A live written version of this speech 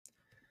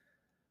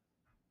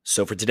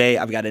So for today,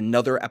 I've got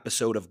another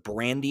episode of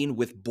Branding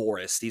with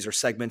Boris. These are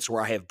segments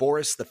where I have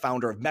Boris, the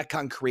founder of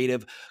Metcon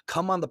Creative,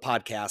 come on the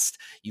podcast.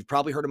 You've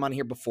probably heard him on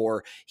here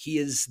before. He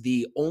is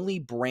the only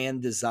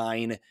brand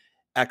design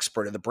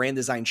expert in the brand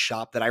design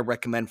shop that I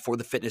recommend for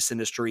the fitness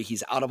industry.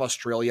 He's out of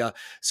Australia,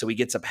 so he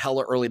gets up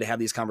hella early to have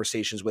these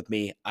conversations with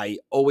me. I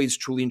always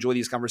truly enjoy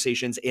these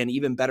conversations, and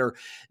even better,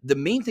 the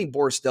main thing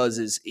Boris does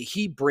is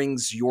he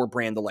brings your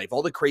brand to life.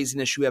 All the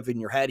craziness you have in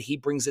your head, he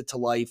brings it to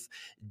life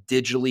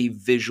digitally,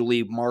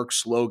 visually,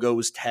 marks,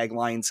 logos,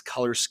 taglines,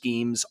 color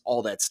schemes,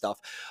 all that stuff.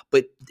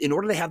 But in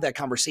order to have that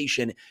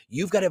conversation,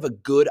 you've got to have a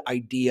good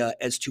idea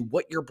as to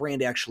what your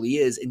brand actually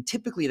is. And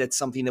typically that's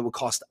something that would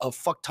cost a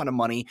fuck ton of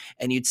money,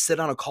 and you'd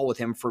sit on a call with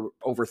him for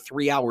over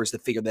 3 hours to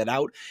figure that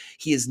out.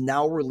 He is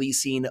now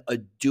releasing a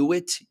do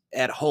it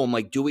at home,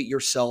 like do it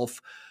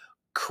yourself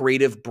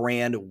creative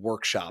brand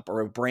workshop,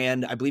 or a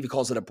brand, I believe he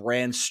calls it a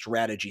brand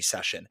strategy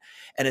session.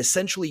 And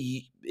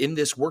essentially in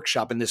this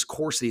workshop, in this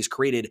course that he's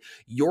created,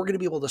 you're going to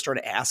be able to start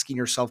asking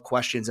yourself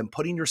questions and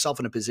putting yourself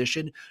in a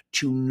position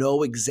to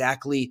know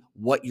exactly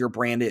what your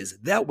brand is.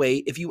 That way,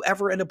 if you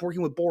ever end up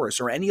working with Boris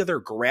or any other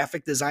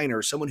graphic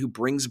designer, someone who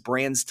brings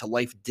brands to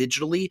life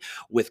digitally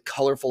with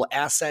colorful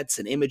assets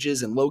and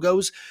images and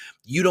logos,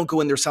 you don't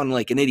go in there sounding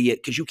like an idiot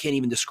because you can't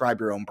even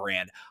describe your own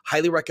brand.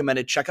 Highly recommend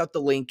it. Check out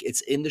the link.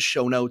 It's in the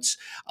show notes.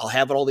 I'll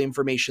have all the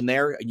information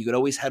there, and you can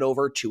always head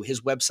over to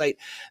his website,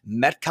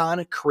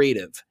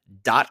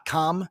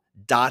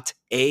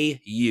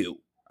 metconcreative.com.au.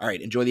 All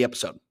right, enjoy the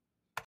episode.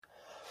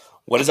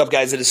 What is up,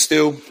 guys? It is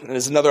Stu, and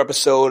it's another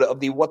episode of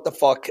the What the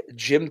Fuck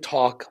Gym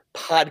Talk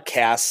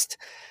podcast,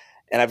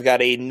 and I've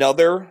got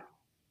another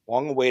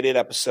long-awaited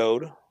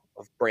episode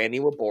of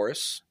Branding with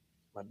Boris,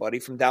 my buddy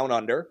from Down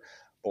Under.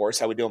 Boris,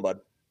 how we doing, bud?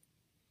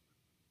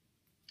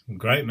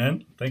 Great,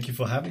 man. Thank you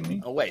for having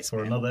me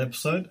another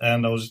episode.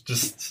 And I was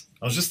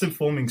just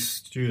informing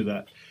Stu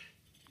that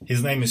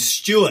his name is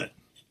Stuart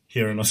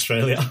here in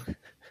Australia.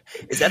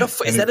 Is that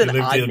an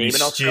odd name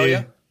in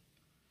Australia?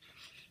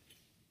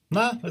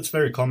 Nah, that's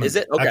very common. Is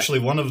it? Okay. Actually,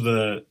 one of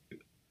the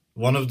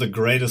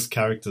greatest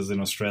characters in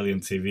Australian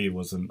TV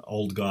was an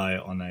old guy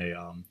on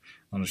a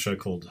show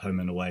called Home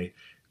and Away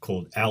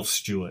called Alf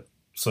Stewart.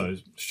 So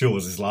Stewart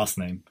was his last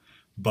name,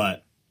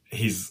 but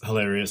he's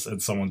hilarious.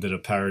 And someone did a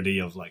parody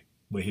of like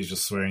where he's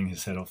just swearing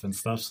his head off and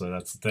stuff. So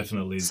that's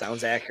definitely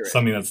sounds accurate.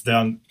 Something that's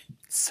down.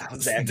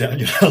 Sounds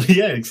accurate.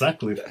 Yeah,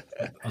 exactly.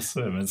 I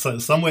swear, man. So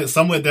somewhere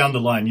down the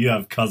line, you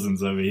have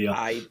cousins over here.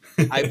 I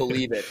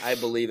believe it. I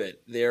believe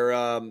it. They're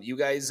you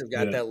guys have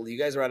got that. You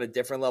guys are on a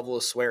different level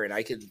of swearing.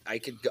 I could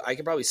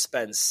probably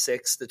spend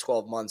 6 to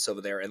 12 months over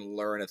there and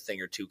learn a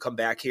thing or two. Come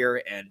back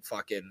here and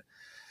fucking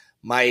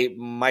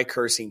my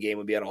cursing game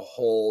would be on a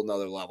whole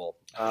nother level.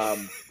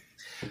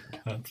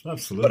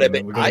 Absolutely.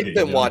 But I've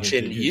been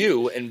watching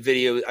you and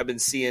video. I've been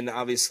seeing,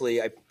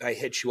 obviously, I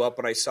hit you up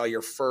when I saw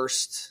your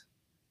first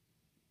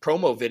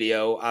promo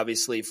video,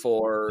 obviously,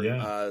 for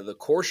the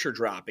course you're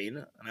dropping.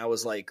 And I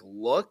was like,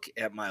 look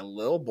at my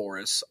little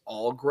Boris,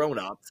 all grown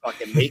up,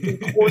 fucking making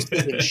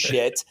courses and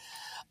shit.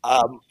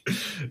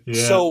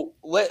 So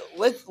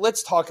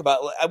let's talk about,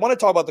 I want to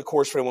talk about the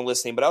course for anyone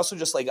listening, but also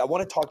just like, I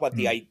want to talk about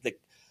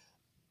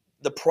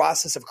the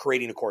process of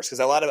creating a course.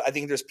 Cause I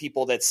think there's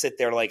people that sit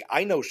there like,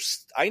 I know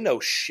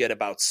shit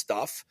about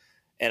stuff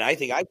and I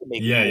think I can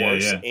make a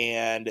course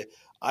and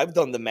I've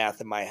done the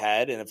math in my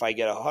head. And if I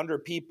get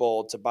 100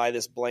 people to buy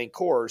this blank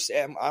course,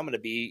 I'm going to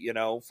be,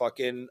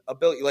 fucking a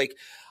billion. Like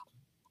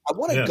I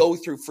want to go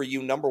through for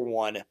you. Number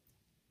one,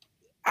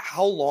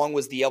 how long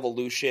was the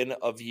evolution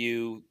of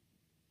you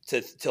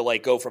to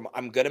like go from,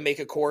 I'm going to make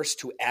a course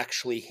to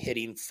actually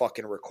hitting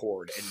fucking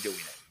record and doing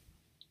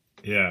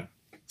it? Yeah.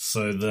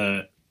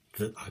 So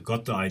I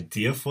got the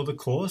idea for the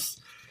course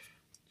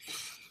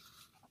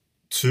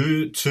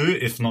two,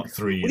 if not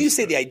 3 years. When you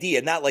say the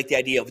idea, not like the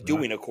idea of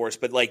doing a course,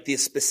 but like the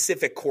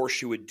specific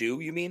course you would do,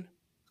 you mean?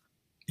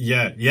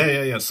 Yeah.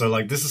 So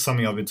like this is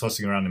something I've been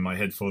tossing around in my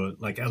head for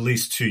like at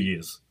least 2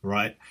 years,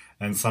 right?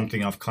 And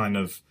something I've kind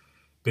of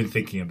been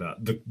thinking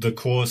about. The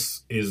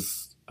course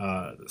is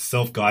a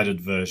self-guided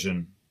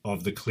version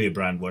of the Clear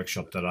Brand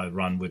workshop that I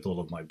run with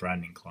all of my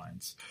branding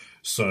clients.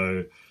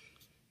 So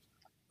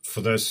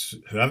for those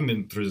who haven't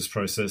been through this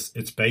process,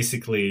 it's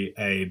basically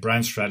a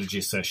brand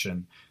strategy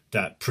session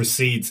that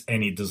precedes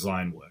any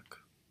design work,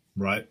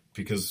 right?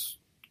 Because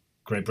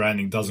great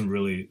branding doesn't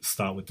really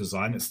start with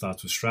design. It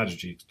starts with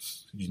strategy.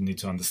 You need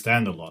to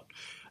understand a lot.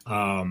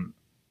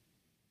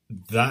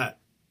 That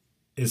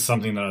is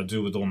something that I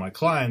do with all my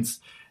clients.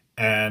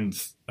 And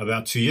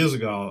about 2 years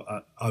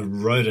ago, I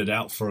wrote it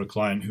out for a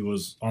client who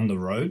was on the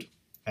road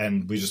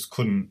and we just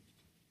couldn't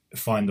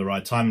find the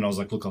right time. And I was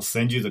like, look, I'll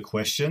send you the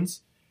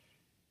questions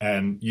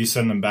and you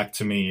send them back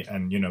to me.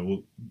 And,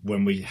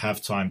 when we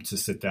have time to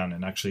sit down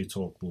and actually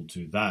talk, we'll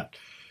do that.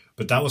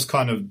 But that was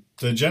kind of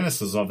the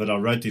genesis of it. I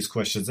wrote these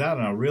questions out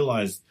and I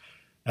realized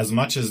as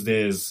much as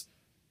there's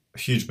a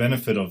huge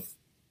benefit of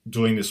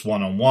doing this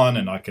one-on-one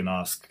and I can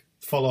ask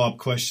follow-up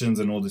questions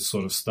and all this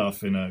sort of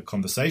stuff in a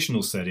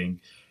conversational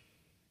setting,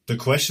 the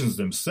questions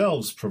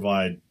themselves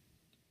provide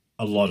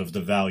a lot of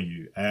the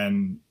value.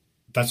 And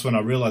that's when I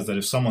realized that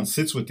if someone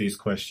sits with these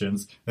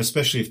questions,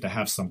 especially if they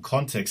have some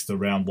context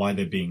around why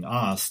they're being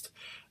asked,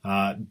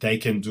 they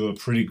can do a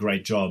pretty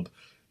great job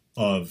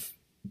of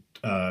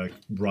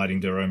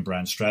writing their own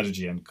brand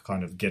strategy and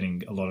kind of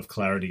getting a lot of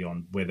clarity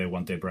on where they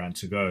want their brand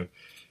to go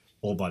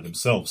all by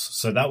themselves.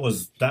 So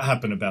that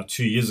happened about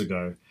 2 years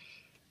ago.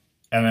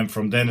 And then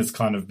from then, it's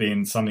kind of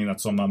been something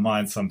that's on my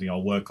mind, something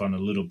I'll work on a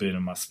little bit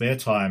in my spare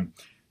time.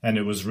 And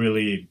it was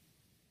really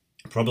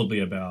probably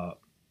about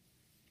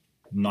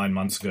 9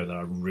 months ago that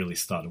I really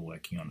started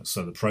working on it.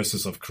 So the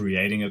process of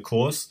creating a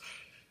course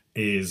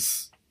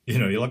is,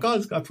 you're like,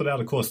 oh, I put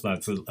out a course.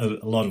 That's a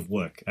lot of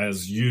work.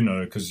 As you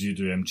know, because you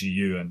do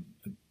MGU and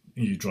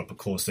you drop a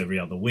course every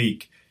other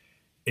week,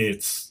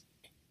 it's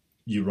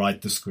you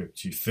write the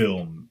script, you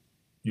film,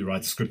 you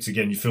write the scripts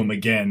again, you film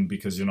again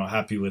because you're not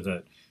happy with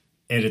it,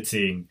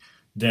 editing,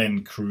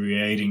 then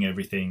creating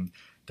everything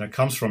that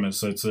comes from it.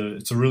 So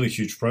it's a really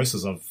huge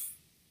process.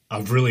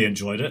 I've really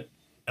enjoyed it.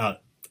 I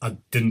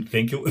didn't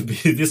think it would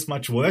be this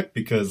much work,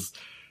 because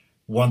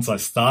once I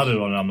started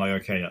on it, I'm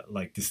like, okay,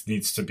 like this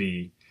needs to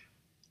be,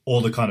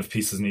 all the kind of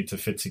pieces need to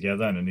fit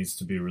together, and it needs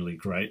to be really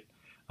great.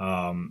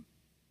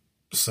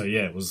 So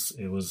yeah, it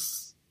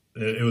was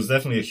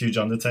definitely a huge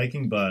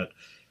undertaking, but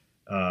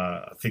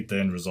I think the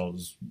end result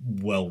is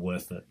well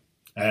worth it.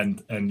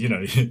 And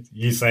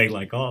you say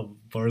like, oh,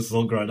 Boris is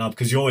all grown up,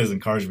 because you always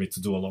encourage me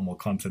to do a lot more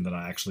content than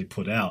I actually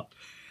put out.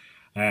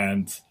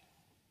 And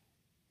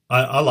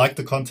I like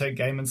the content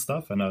game and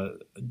stuff, and I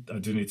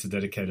do need to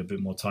dedicate a bit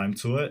more time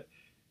to it.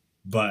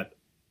 But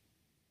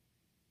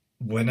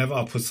whenever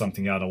I put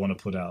something out, I want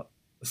to put out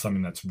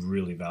something that's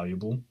really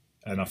valuable.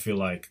 And I feel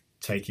like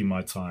taking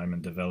my time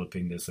and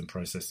developing this and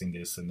processing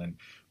this and then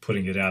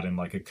putting it out in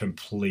like a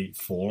complete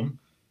form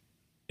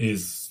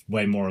is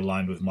way more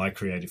aligned with my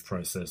creative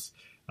process,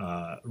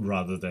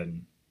 rather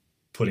than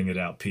putting it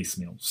out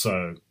piecemeal.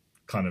 So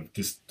kind of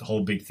this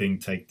whole big thing,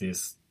 take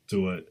this,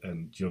 do it,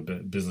 and your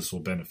business will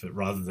benefit,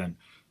 rather than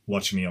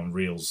watch me on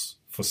Reels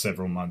for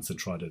several months and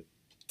try to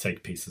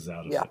take pieces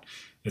out of it.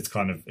 It's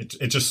kind of,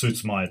 it just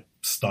suits my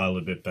style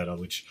a bit better,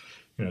 which,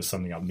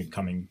 something I've been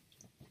coming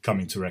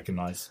to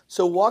recognize.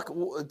 So you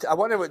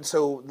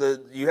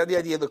had the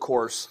idea of the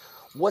course.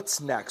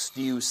 What's next?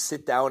 Do you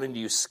sit down and do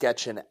you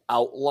sketch an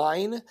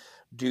outline?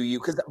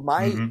 Because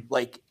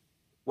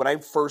when I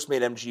first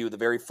made MGU, the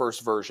very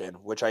first version,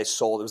 which I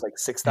sold, it was like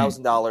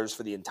 $6,000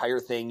 for the entire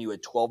thing. You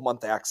had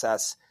 12-month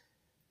access.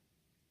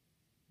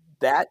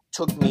 That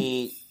took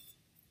me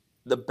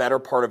the better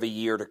part of a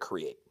year to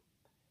create.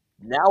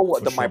 Now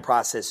my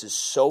process is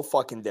so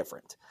fucking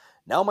different.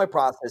 Now my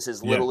process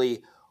is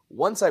literally,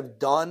 once I've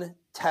done,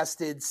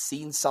 tested,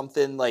 seen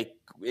something like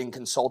in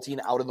consulting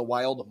out in the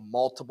wild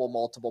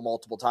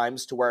multiple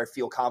times, to where I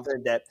feel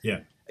confident that,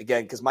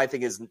 again, because my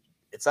thing is,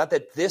 it's not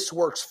that this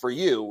works for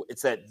you,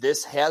 it's that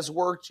this has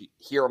worked.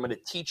 Here, I'm going to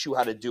teach you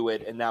how to do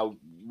it. And now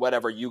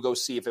whatever, you go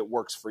see if it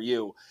works for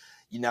you.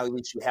 Now at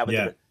least you have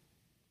it.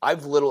 I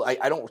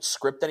don't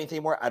script anything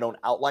anymore. I don't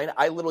outline.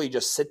 I literally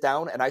just sit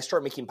down and I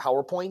start making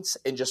PowerPoints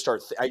and just I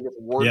just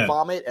word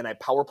vomit, and I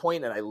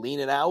PowerPoint and I lean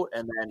it out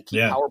and then keep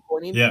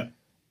PowerPointing. Yeah.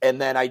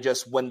 And then I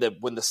just, when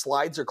the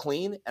slides are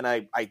clean and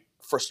I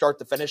for start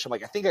to finish, I'm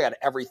like, I think I got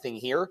everything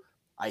here.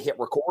 I hit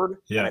record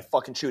and I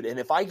fucking shoot. And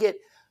if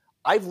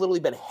I've literally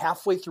been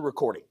halfway through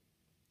recording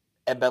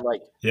and been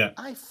like,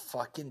 I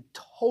fucking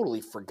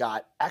totally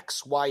forgot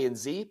X, Y, and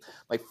Z.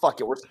 Like,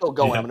 fuck it, we're still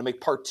going. I'm going to make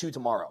part 2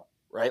 tomorrow.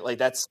 Right? Like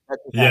that's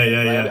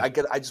right?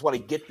 I just want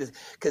to get this,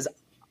 because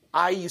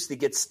I used to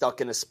get stuck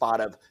in a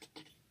spot of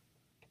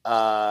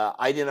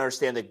I didn't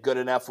understand that good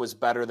enough was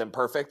better than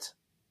perfect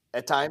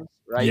at times,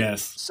 right?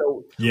 Yes.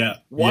 So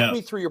walk me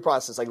through your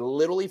process. Like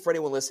literally, for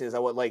anyone listening, is I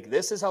went like,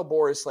 this is how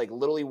Boris like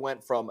literally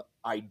went from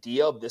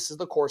idea of this is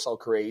the course I'll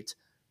create.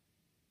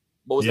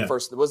 What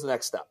was the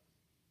next step?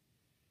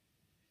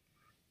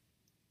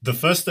 The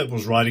first step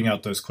was writing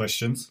out those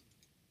questions.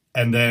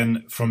 And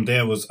then from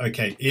there was,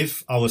 okay,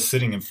 if I was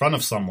sitting in front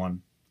of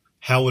someone,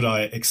 how would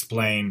I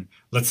explain,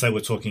 let's say we're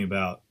talking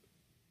about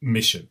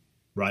mission,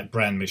 right?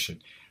 Brand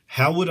mission.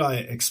 How would I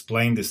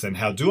explain this, and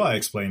how do I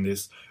explain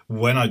this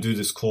when I do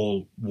this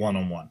call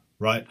one-on-one,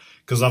 right?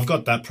 Because I've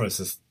got that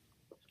process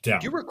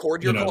down. Do you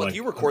record your call? Do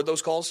you record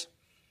those calls?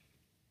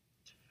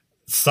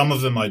 Some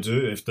of them I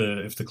do. If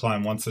the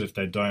client wants it, if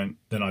they don't,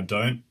 then I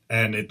don't.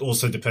 And it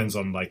also depends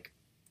on like,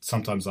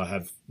 sometimes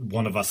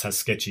one of us has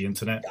sketchy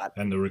internet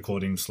and the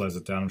recording slows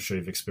it down. I'm sure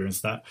you've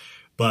experienced that.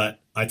 But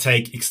I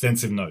take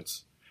extensive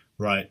notes,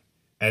 right?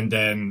 And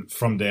then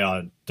from there,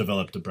 I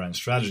develop the brand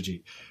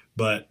strategy.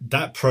 But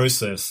that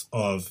process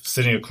of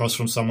sitting across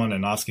from someone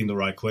and asking the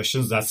right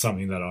questions, that's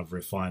something that I've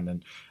refined.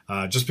 And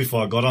just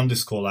before I got on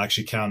this call, I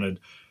actually counted,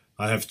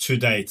 I have to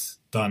date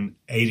done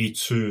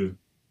 82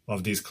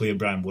 of these clear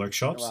brand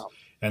workshops. Oh, wow.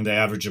 And they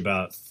average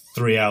about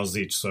 3 hours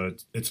each. So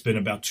it's been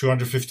about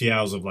 250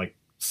 hours of like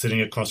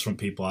sitting across from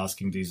people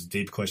asking these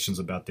deep questions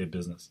about their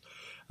business.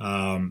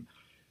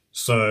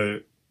 So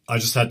I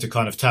just had to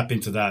kind of tap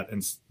into that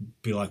and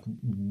be like,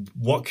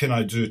 what can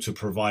I do to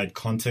provide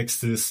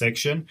context to this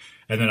section?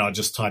 And then I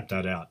just typed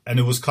that out. And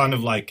it was kind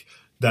of like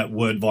that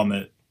word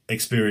vomit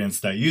experience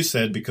that you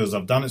said, because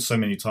I've done it so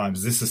many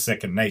times. This is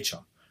second nature,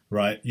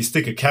 right? You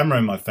stick a camera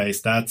in my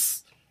face,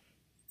 that's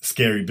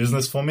scary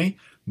business for me.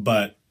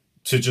 But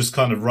to just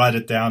kind of write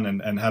it down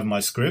and have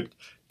my script,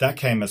 that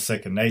came as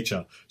second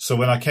nature. So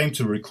when I came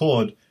to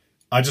record,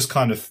 I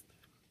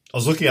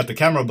was looking at the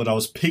camera, but I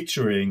was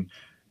picturing,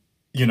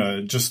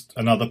 just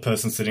another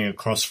person sitting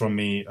across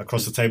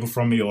the table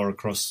from me, or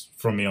across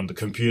from me on the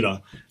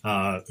computer,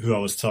 who I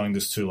was telling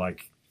this to,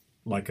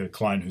 like a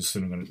client who's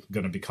soon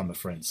going to become a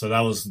friend. So that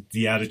was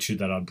the attitude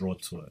that I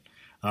brought to it.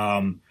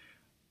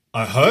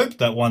 I hope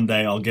that one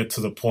day I'll get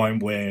to the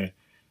point where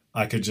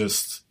I could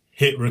just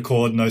hit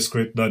record, no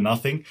script, no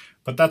nothing.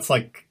 But that's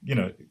like,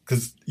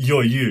 because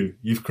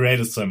you've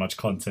created so much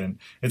content.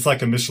 It's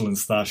like a Michelin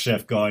star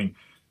chef going,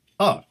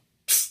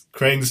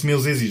 creating this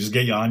meal's easy. You just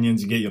get your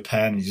onions, you get your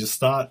pan, you just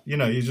start,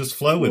 you just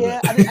flow with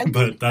it. I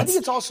think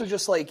it's also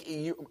just like,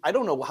 I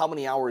don't know how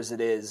many hours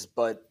it is,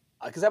 but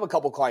because I have a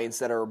couple clients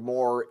that are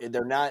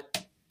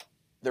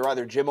they're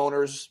either gym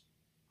owners,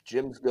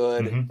 gym's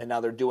good, and now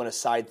they're doing a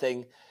side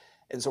thing.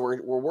 And so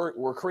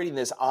we're creating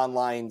this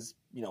online,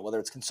 whether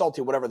it's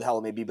consulting, whatever the hell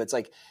it may be. But it's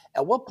like,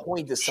 at what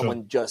point does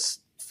someone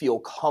just feel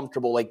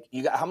comfortable? Like,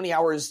 how many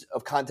hours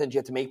of content you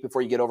have to make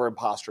before you get over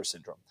imposter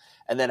syndrome?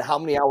 And then how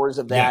many hours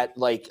of that,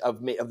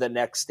 of the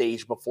next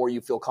stage before you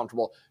feel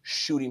comfortable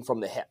shooting from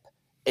the hip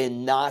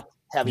and not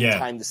having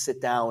time to sit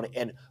down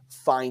and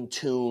fine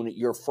tune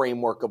your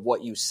framework of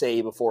what you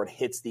say before it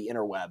hits the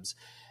interwebs?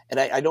 And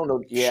I don't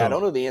know. Yeah, sure. I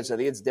don't know the answer. I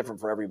think it's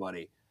different for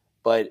everybody,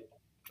 but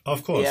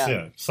of course,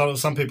 yeah. So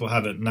some people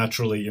have it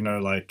naturally,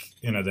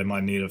 they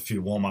might need a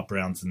few warm-up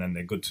rounds and then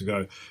they're good to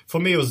go. For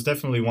me, it was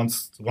definitely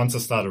once I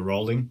started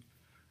rolling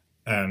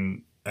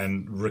and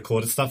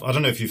recorded stuff. I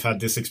don't know if you've had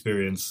this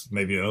experience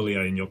maybe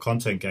earlier in your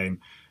content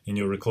game, in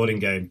your recording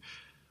game.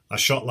 I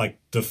shot I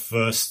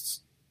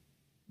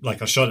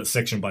shot it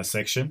section by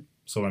section.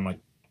 So I'm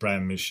like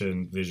brand,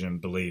 mission, vision,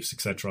 beliefs,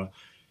 etc.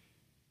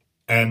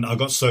 And I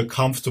got so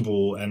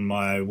comfortable and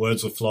my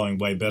words were flowing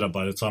way better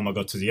by the time I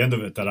got to the end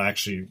of it that I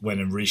actually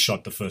went and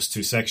reshot the first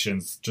two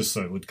sections just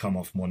so it would come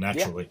off more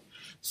naturally. Yeah.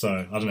 So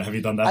I don't know. Have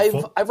you done that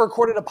before? I've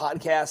recorded a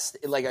podcast,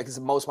 because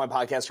most of my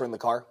podcasts are in the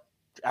car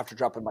after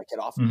dropping my kid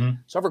off. Mm-hmm.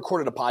 So I've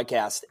recorded a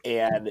podcast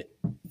and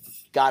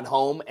got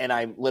home, and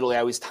I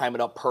always time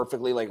it up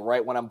perfectly, like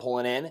right when I'm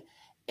pulling in,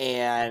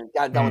 and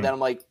got done with that. I'm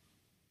like,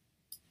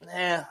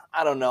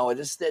 I don't know.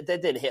 That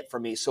didn't hit for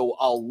me. So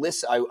I'll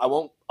listen. I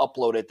won't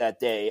upload it that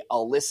day.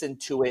 I'll listen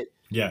to it.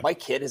 Yeah. My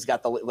kid has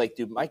got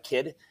my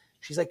kid,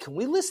 she's like, can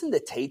we listen to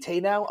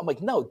Tay-Tay now? I'm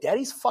like, no,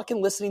 Daddy's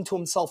fucking listening to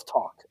himself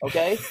talk.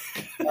 Okay.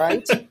 All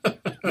right.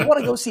 You want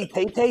to go see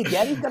Tay-Tay?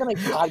 Daddy's got to make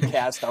a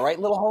podcast. All right,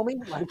 little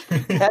homie. Like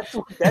that's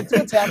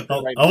what's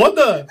happening right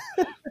now.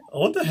 I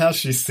wonder how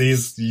she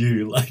sees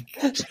you, I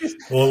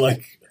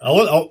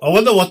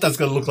wonder what that's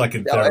going to look like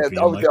in therapy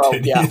in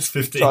 10 years,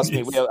 15 Trust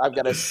years. me, I've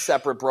got a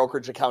separate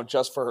brokerage account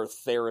just for her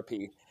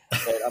therapy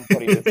that I'm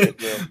putting her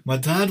through. My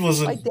dad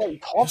wasn't. My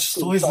dad talks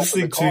to always himself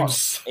listening in the car, to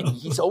himself. and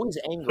he's always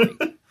angry.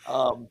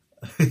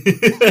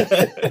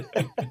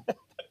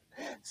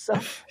 So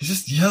he's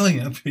just yelling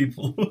at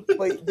people.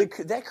 But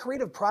that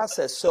creative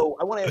process. So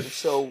I want to.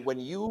 So when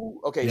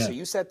you so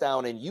you sat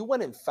down and you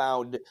went and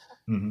found.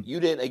 Mm-hmm. You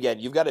didn't. Again,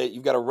 you've got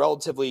a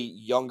relatively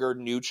younger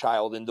new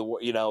child in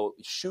the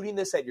shooting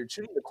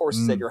the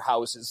courses at your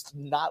house is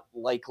not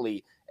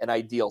likely an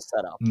ideal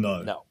setup.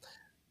 No.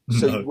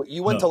 So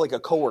you went to like a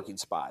co-working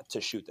spot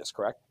to shoot this,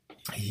 correct?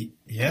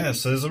 Yeah.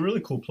 So there's a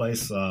really cool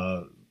place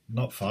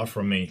not far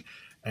from me,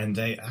 and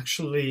they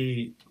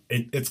actually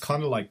it's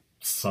kind of like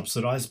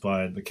subsidized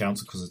by the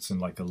council because it's in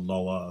like a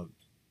lower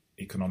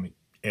economic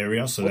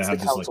area. So they have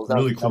this like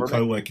really cool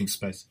co-working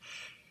space.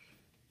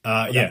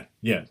 Okay.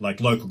 Yeah, like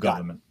local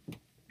government.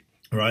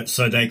 Right.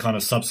 So they kind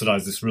of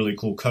subsidize this really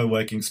cool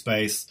co-working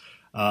space.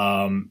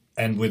 And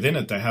within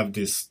it, they have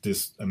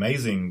this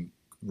amazing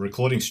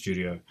recording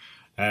studio.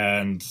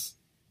 And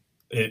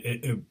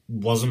it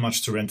wasn't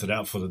much to rent it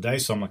out for the day.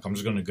 So I'm like, I'm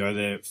just going to go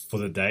there for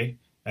the day.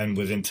 And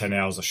within 10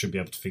 hours, I should be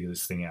able to figure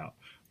this thing out.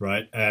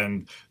 Right.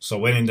 And so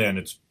I went in there and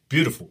it's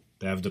beautiful.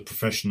 They have the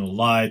professional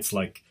lights.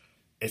 Like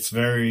it's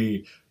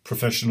very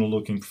professional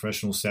looking,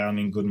 professional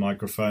sounding, good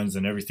microphones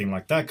and everything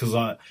like that. Because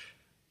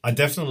I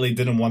definitely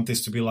didn't want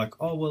this to be like,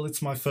 oh, well,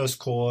 it's my first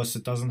course.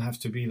 It doesn't have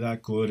to be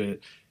that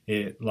good.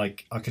 It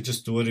like I could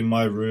just do it in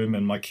my room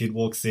and my kid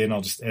walks in,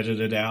 I'll just edit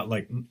it out.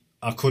 Like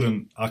I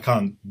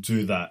can't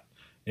do that.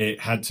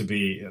 It had to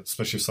be,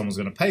 especially if someone's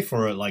going to pay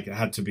for it, like it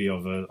had to be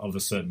of a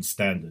certain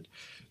standard.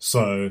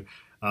 So,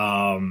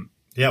 I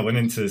went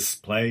into this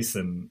place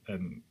and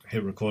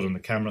hit record on the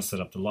camera,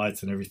 set up the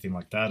lights and everything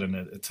like that. And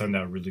it turned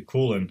out really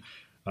cool. And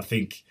I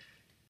think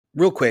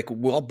Real quick,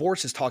 while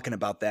Boris is talking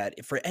about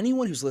that, for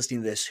anyone who's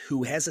listening to this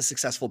who has a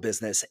successful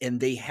business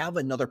and they have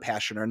another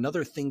passion or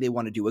another thing they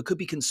want to do, it could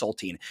be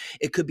consulting,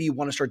 it could be you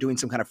want to start doing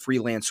some kind of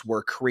freelance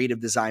work,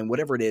 creative design,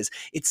 whatever it is.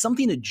 It's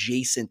something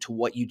adjacent to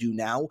what you do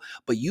now,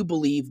 but you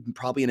believe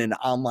probably in an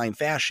online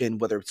fashion,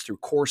 whether it's through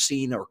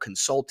coursing or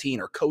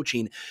consulting or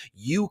coaching,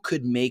 you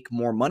could make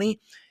more money.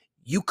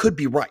 You could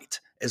be right.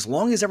 As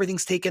long as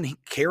everything's taken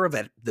care of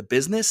at the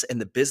business and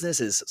the business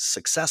is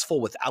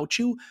successful without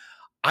you,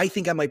 I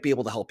think I might be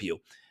able to help you.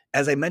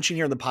 As I mentioned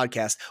here in the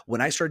podcast, when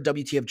I started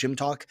WTF Gym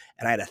Talk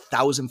and I had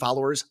 1,000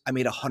 followers, I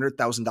made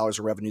 $100,000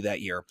 of revenue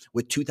that year.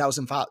 With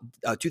 2,000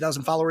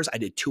 followers, I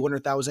did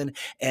 200,000.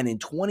 And in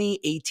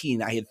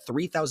 2018, I had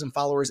 3,000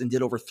 followers and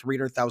did over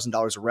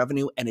 $300,000 of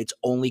revenue, and it's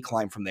only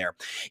climbed from there.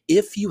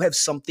 If you have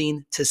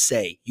something to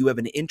say, you have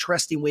an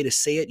interesting way to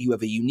say it, you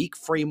have a unique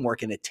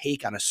framework and a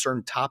take on a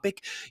certain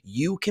topic,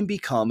 you can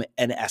become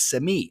an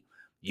SME.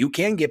 You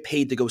can get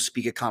paid to go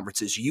speak at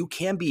conferences. You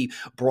can be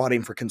brought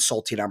in for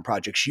consulting on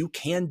projects. You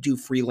can do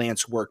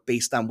freelance work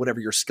based on whatever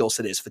your skill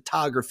set is,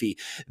 photography,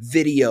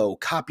 video,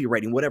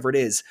 copywriting, whatever it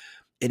is.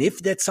 And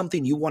if that's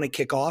something you want to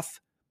kick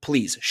off,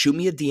 please shoot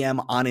me a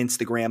DM on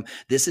Instagram.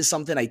 This is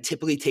something I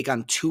typically take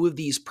on 2 of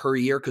these per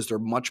year because they're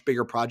much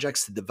bigger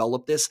projects to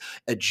develop this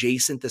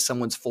adjacent to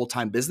someone's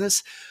full-time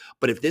business.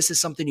 But if this is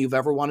something you've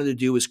ever wanted to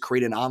do, is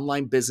create an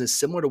online business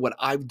similar to what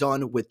I've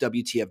done with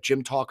WTF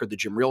Gym Talk or the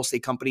Gym Real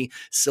Estate Company,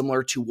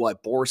 similar to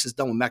what Boris has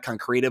done with Metcon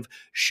Creative,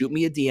 shoot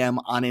me a DM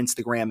on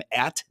Instagram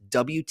at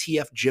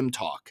WTF Gym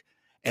Talk.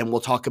 And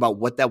we'll talk about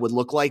what that would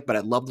look like. But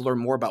I'd love to learn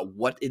more about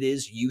what it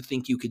is you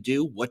think you could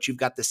do, what you've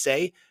got to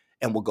say,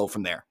 and we'll go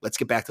from there. Let's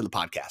get back to the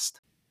podcast.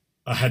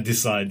 I had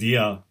this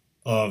idea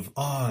of,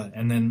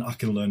 and then I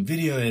can learn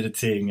video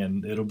editing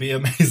and it'll be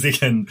amazing.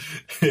 And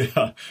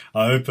yeah,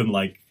 I opened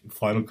like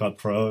Final Cut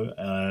Pro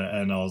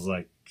and I was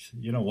like,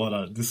 you know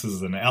what, this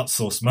is an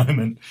outsourced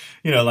moment.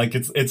 You know, like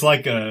it's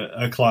like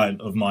a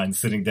client of mine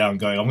sitting down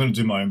going, I'm going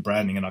to do my own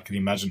branding, and I can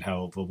imagine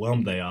how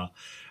overwhelmed they are.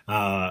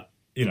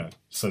 You know,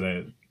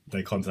 so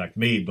they contact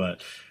me,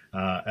 but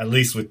at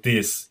least with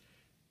this,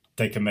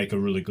 they can make a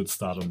really good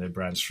start on their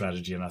brand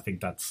strategy. And I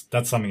think that's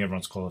something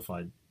everyone's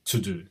qualified to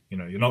do. You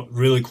know, you're not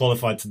really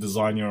qualified to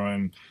design your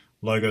own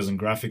logos and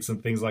graphics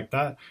and things like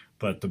that,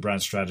 but the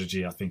brand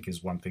strategy, I think,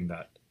 is one thing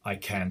that I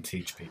can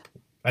teach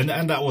people. And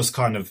that was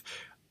kind of,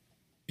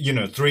 you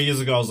know, 3 years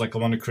ago, I was like, I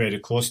want to create a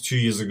course. 2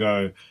 years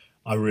ago,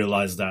 I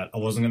realized that I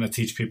wasn't going to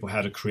teach people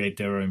how to create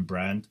their own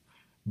brand,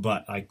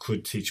 but I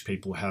could teach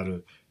people how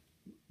to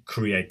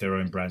create their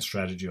own brand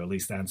strategy, or at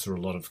least answer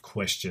a lot of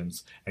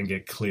questions and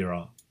get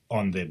clearer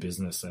on their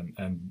business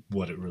and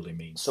what it really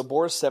means. So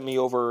Boris sent me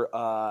over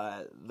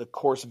the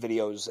course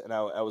videos, and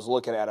I was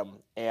looking at them,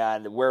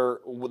 and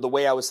the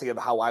way I was thinking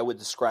of how I would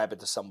describe it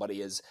to somebody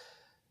is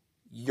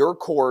your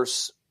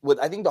course.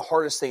 I think the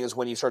hardest thing is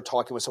when you start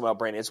talking with someone about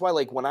branding. It's why,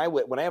 like, when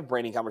I have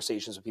branding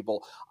conversations with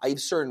people, I have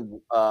certain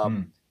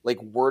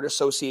like word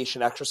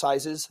association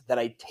exercises that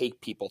I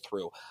take people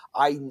through.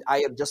 I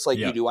have, just like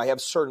you do, I have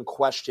certain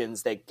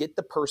questions that get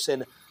the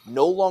person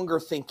no longer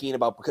thinking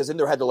about, because in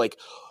their head they're like,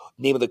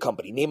 name of the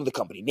company,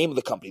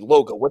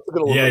 logo, what's it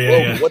going to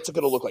look like, what's it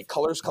going to look like,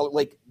 color,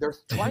 like they're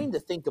trying to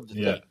think of the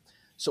thing.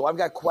 So I've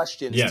got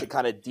questions to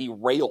kind of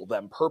derail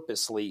them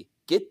purposely,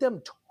 get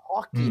them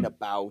talking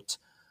about,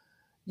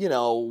 you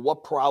know,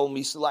 what problem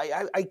you like.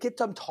 I get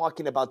them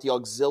talking about the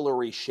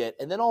auxiliary shit,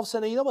 and then all of a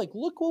sudden, you know, like,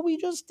 look what we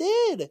just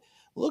did.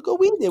 Look what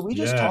we did. We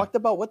just talked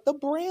about what the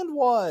brand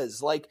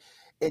was like.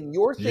 And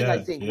your thing, I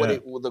think,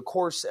 the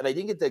course, and I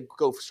didn't get to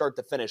go start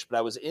to finish, but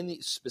I was in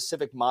the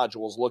specific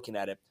modules looking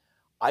at it.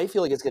 I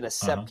feel like it's going to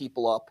set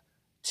people up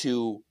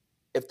to,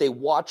 if they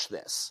watch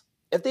this,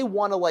 if they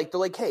want to, like, they're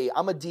like, hey,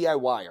 I'm a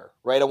DIYer,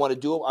 right? I want to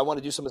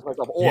do something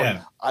myself,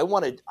 or I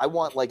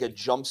want like a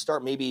jump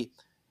start. Maybe,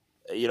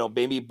 you know,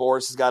 maybe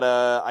Boris has got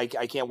I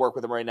can't work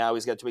with him right now.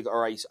 He's got too big,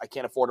 or I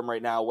can't afford him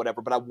right now,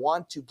 whatever. But I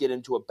want to get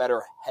into a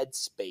better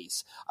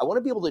headspace. I want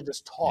to be able to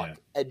just talk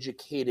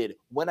educated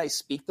when I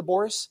speak to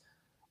Boris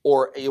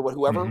or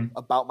whoever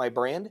about my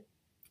brand.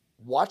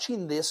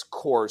 Watching this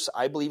course,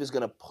 I believe, is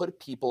going to put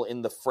people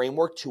in the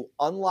framework to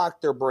unlock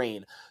their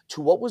brain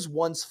to what was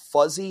once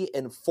fuzzy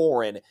and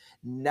foreign.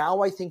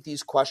 Now I think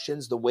these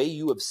questions, the way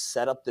you have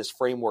set up this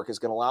framework, is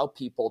going to allow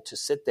people to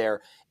sit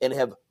there and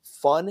have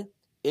fun,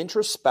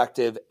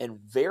 introspective, and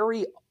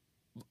very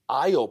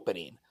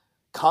eye-opening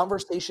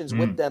conversations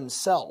with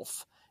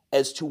themselves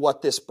as to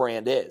what this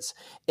brand is.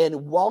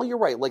 And while you're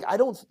right, I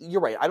don't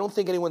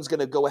think anyone's going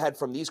to go ahead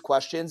from these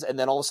questions and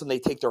then all of a sudden they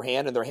take their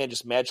hand and their hand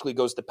just magically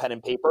goes to pen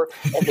and paper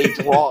and they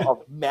draw a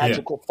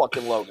magical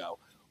fucking logo.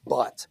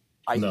 But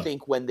I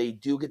think when they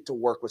do get to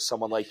work with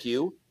someone like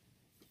you,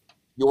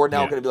 you're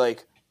now going to be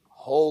like,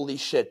 holy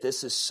shit,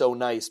 this is so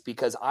nice,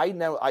 because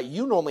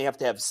you normally have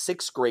to have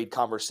 6th grade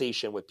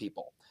conversation with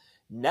people.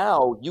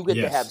 Now you get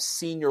to have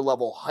senior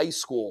level high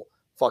school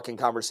fucking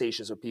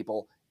conversations with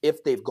people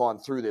if they've gone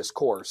through this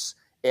course.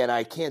 And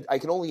I can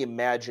only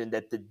imagine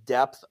that the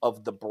depth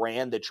of the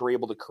brand that you're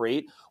able to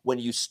create when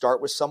you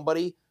start with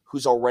somebody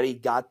who's already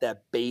got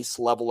that base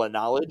level of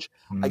knowledge,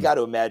 I got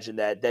to imagine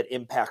that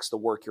impacts the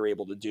work you're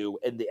able to do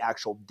and the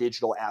actual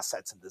digital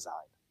assets and design.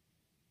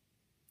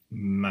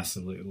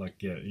 Massively. Like,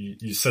 yeah,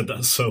 you said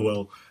that so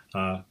well.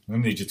 I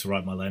need you to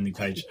write my landing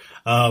page.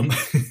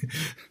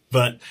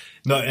 But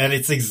no, and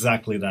it's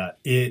exactly that.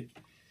 A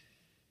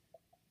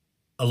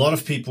lot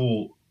of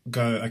people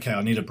go, okay,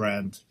 I need a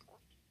brand.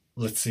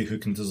 Let's see who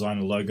can design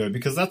a logo,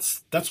 because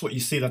that's what you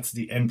see. That's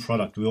the end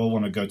product. We all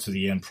want to go to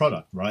the end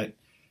product, right?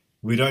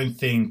 We don't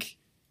think,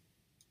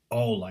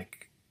 oh,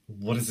 like,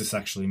 what does this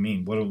actually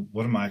mean?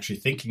 What am I actually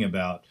thinking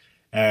about?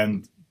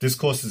 And this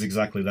course is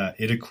exactly that.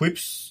 It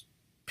equips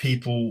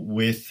people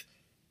with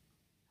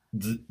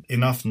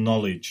enough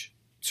knowledge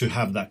to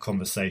have that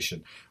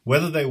conversation,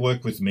 whether they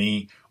work with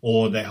me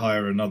or they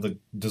hire another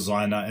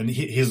designer. And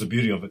here's the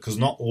beauty of it, because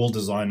not all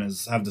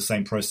designers have the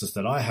same process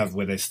that I have,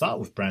 where they start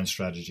with brand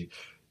strategy.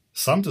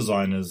 Some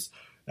designers,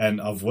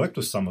 and I've worked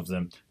with some of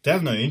them, they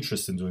have no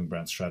interest in doing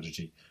brand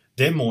strategy.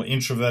 They're more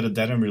introverted.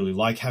 They don't really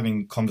like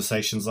having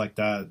conversations like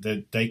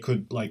that. They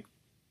could, like,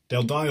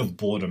 they'll die of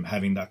boredom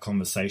having that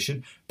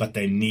conversation, but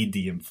they need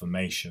the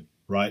information,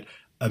 right?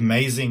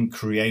 Amazing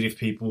creative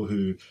people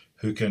who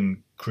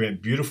can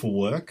create beautiful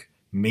work,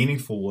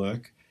 meaningful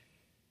work,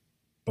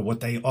 but what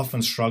they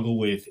often struggle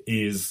with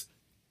is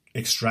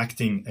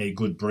extracting a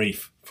good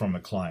brief from a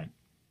client.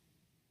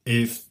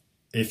 If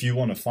you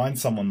want to find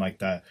someone like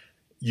that,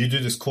 you do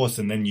this course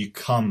and then you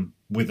come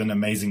with an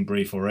amazing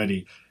brief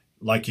already.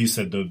 Like you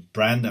said, the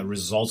brand that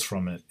results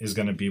from it is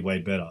going to be way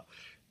better.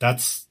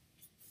 That's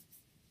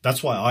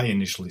why I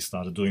initially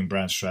started doing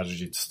brand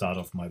strategy, to start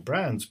off my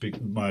brands,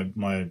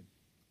 my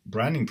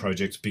branding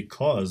projects,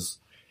 because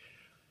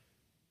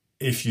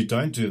if you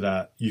don't do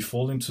that, you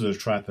fall into the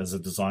trap as a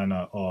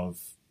designer of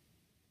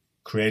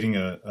creating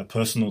a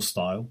personal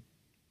style,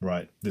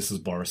 right? This is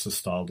Boris's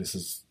style. This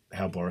is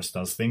how Boris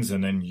does things.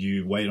 And then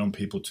you wait on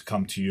people to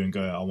come to you and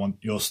go, I want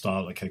your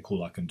style. Okay,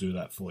 cool. I can do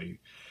that for you.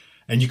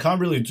 And you can't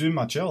really do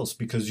much else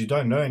because you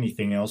don't know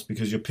anything else,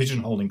 because you're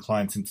pigeonholing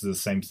clients into the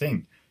same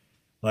thing.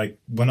 Like,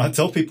 when I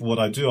tell people what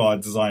I do, I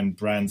design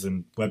brands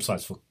and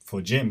websites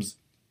for gyms.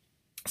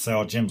 I say,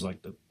 oh, gyms,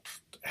 like,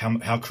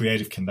 how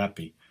creative can that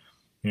be?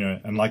 You know,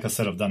 and like I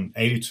said, I've done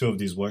 82 of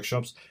these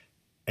workshops,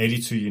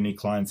 82 unique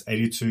clients,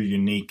 82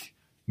 unique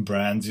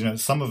brands. You know,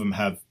 some of them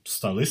have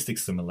stylistic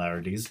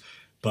similarities,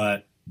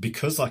 but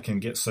because I can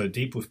get so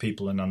deep with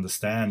people and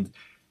understand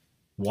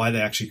why they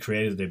actually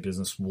created their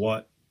business,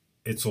 what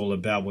it's all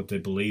about, what their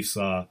beliefs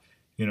are,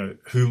 you know,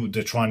 who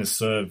they're trying to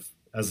serve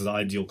as an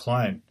ideal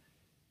client,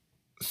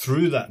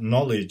 through that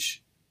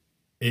knowledge,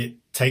 it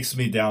takes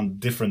me down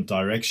different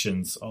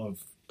directions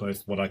of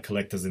both what I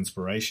collect as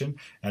inspiration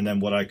and then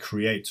what I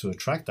create to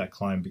attract that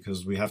client,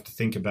 because we have to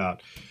think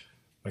about,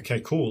 okay,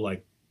 cool,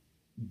 like,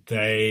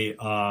 they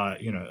are,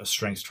 you know, a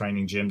strength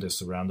training gym. They're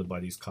surrounded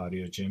by these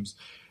cardio gyms.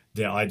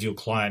 Their ideal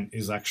client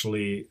is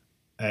actually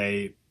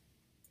a,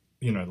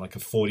 you know, like a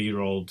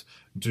 40-year-old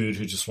dude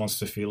who just wants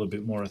to feel a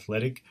bit more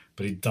athletic,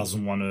 but he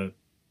doesn't want to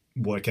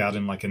work out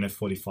in like an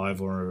F45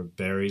 or a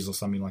Barry's or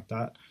something like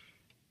that.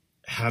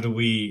 How do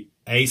we,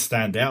 A,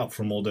 stand out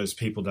from all those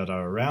people that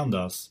are around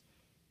us?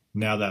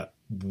 Now that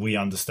we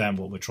understand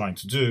what we're trying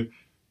to do,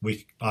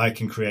 I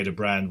can create a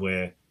brand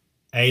where,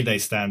 A, they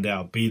stand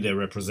out, B, they're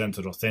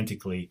represented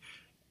authentically,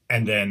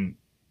 and then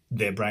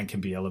their brand can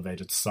be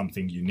elevated to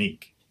something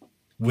unique.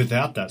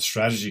 Without that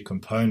strategy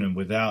component,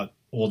 without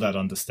all that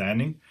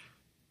understanding,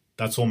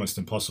 that's almost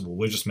impossible.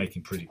 We're just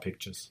making pretty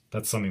pictures.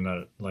 That's something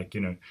that, like, you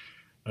know,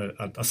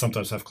 I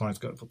sometimes have clients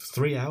go,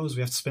 3 hours?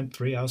 We have to spend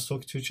 3 hours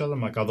talking to each other?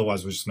 I'm like,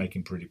 otherwise we're just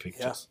making pretty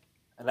pictures. Yeah.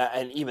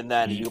 And even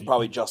then, you could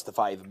probably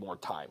justify even more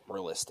time,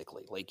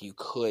 realistically. Like, you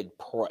could,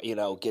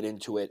 get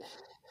into it.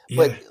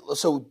 Yeah. But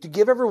so to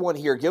give everyone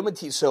here, give them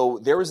so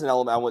there was an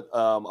element,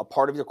 a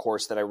part of your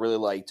course that I really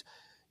liked.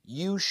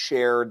 You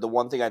shared the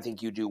one thing I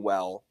think you do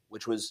well,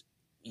 which was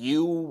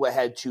you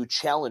had to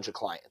challenge a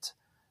client.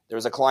 There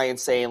was a client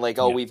saying like,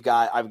 oh,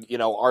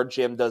 our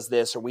gym does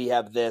this, or we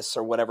have this,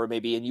 or whatever it may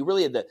be. And you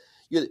really had to,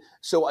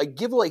 so I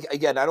give, like,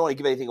 again, I don't want to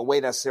give anything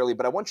away necessarily,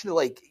 but I want you to,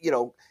 like,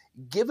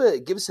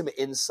 give some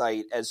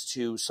insight as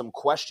to some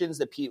questions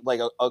that people,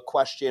 like a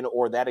question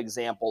or that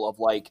example of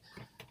like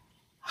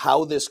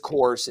how this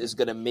course is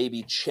going to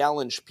maybe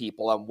challenge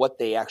people on what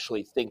they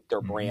actually think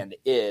their brand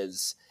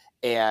is,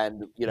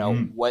 and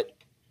what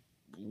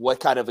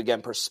kind of,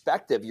 again,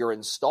 perspective you're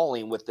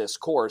installing with this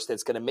course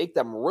that's going to make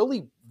them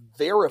really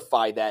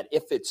verify that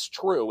if it's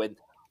true. And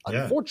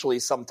unfortunately,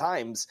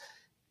 sometimes,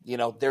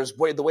 there's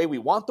the way we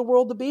want the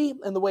world to be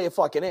and the way it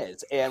fucking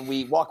is. And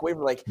we walk away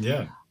from like,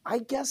 I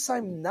guess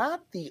I'm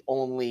not the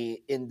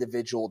only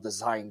individual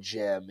design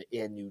gym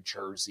in New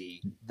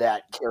Jersey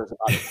that cares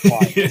about its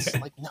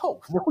clients. Like,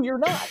 no, you're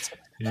not.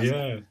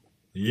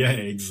 Yeah,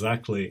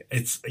 exactly.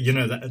 It's,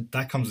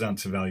 that comes down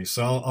to value.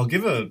 So I'll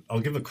give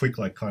a quick,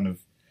 like, kind of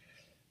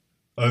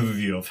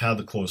overview of how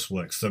the course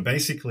works. So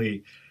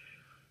basically,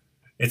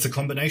 it's a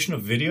combination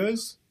of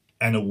videos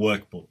and a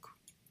workbook,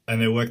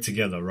 and they work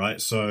together, right?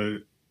 So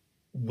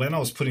when I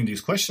was putting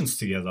these questions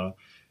together,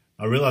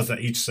 I realized that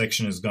each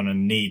section is going to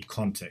need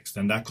context,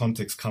 and that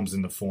context comes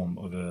in the form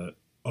of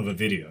a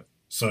video.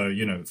 So,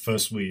 you know,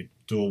 first we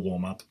do a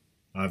warm-up.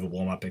 I have a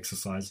warm-up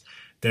exercise.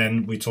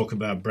 Then we talk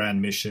about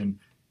brand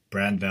mission,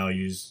 brand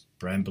values,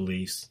 brand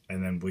beliefs,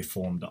 and then we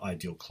form the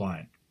ideal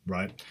client,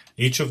 right?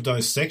 Each of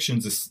those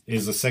sections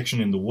is a section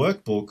in the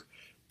workbook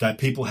that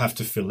people have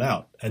to fill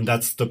out. And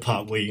that's the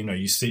part where, you know,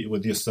 you sit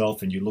with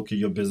yourself and you look at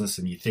your business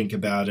and you think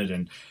about it.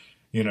 And,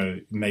 you know,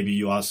 maybe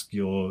you ask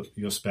your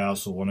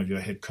spouse or one of your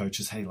head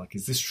coaches, hey, like,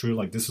 is this true?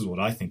 Like, this is what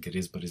I think it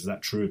is, but is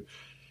that true?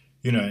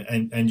 You know,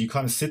 and you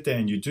kind of sit there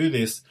and you do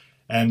this.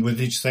 And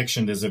with each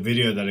section, there's a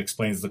video that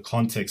explains the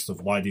context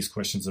of why these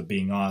questions are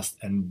being asked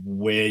and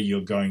where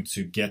you're going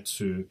to get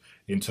to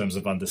in terms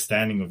of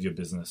understanding of your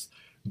business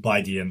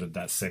by the end of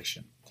that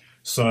section.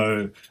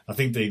 So I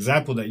think the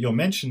example that you're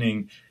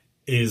mentioning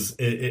is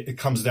it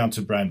comes down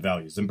to brand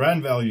values. And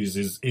brand values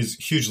is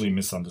hugely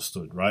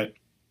misunderstood, right?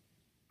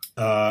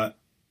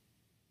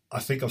 I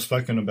think I've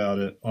spoken about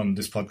it on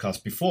this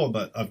podcast before,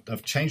 but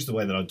I've changed the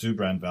way that I do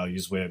brand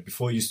values, where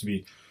before it used to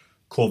be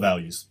core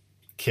values,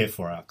 care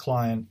for our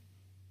client,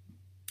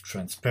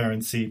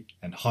 transparency,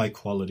 and high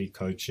quality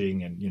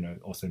coaching, and, you know,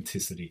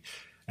 authenticity.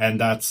 And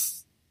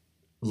that's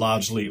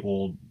largely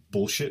all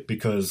bullshit,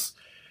 because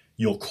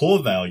your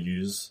core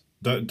values,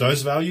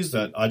 those values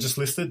that I just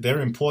listed,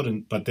 they're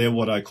important, but they're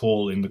what I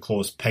call in the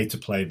course pay to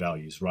play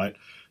values, right?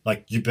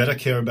 Like, you better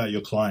care about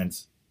your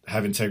clients,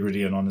 have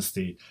integrity and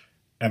honesty,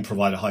 and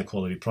provide a high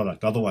quality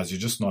product. Otherwise, you're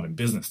just not in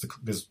business.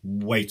 There's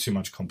way too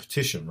much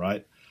competition,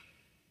 right?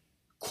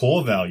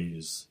 Core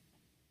values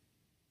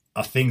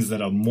are things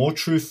that are more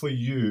true for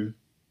you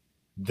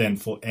than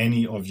for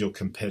any of your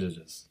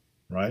competitors,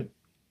 right?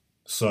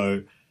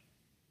 So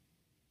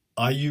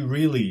are you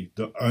really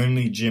the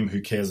only gym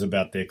who cares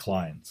about their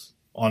clients?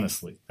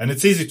 Honestly. And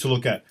it's easy to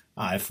look at,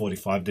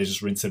 F45, they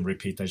just rinse and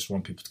repeat. They just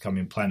want people to come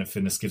in. Planet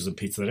Fitness gives them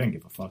pizza. They don't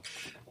give a fuck.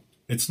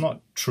 It's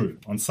not true.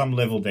 On some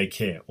level, they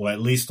care, or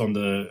at least on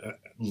the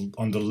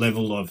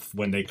level of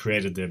when they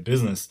created their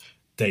business,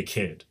 they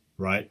cared,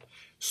 right?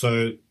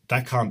 So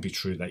that can't be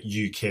true that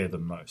you care the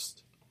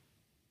most.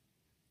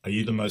 Are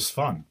you the most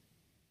fun?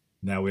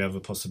 Now we have a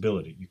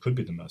possibility. You could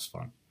be the most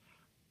fun.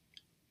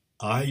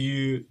 Are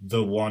you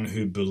the one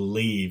who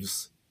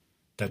believes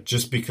that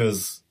just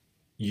because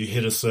you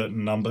hit a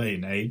certain number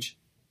in age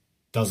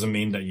doesn't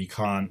mean that you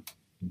can't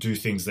do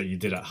things that you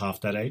did at half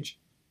that age?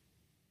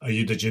 Are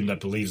you the gym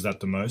that believes that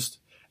the most?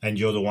 And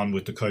you're the one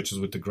with the coaches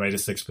with the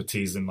greatest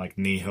expertise in like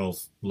knee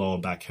health, lower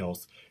back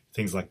health,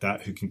 things like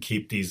that, who can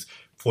keep these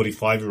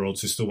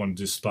 45-year-olds who still want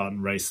to do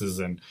Spartan races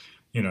and,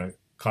 you know,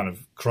 kind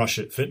of crush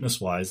it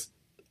fitness-wise.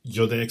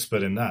 You're the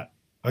expert in that.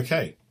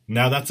 Okay,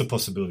 now that's a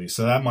possibility.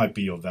 So that might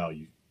be your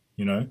value,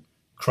 you know,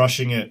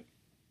 crushing it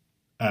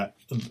at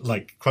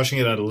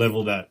a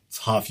level that's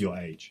half your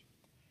age.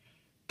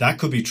 That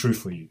could be true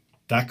for you.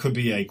 That could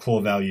be a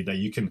core value that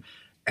you can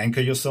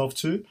anchor yourself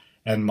to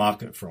and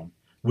market from.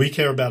 We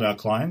care about our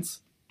clients.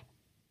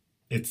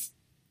 It's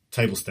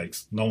table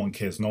stakes. No one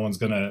cares.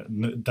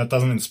 That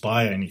doesn't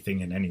inspire anything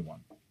in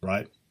anyone,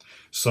 right?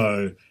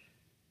 So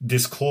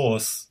this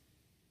course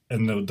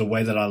and the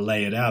way that I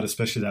lay it out,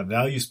 especially that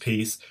values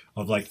piece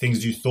of like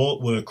things you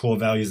thought were core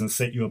values and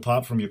set you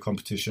apart from your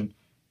competition,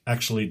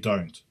 actually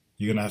don't.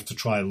 You're going to have to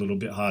try a little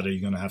bit harder.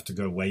 You're going to have to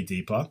go way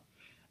deeper.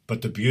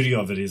 But the beauty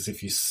of it is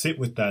if you sit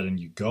with that and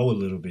you go a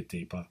little bit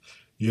deeper,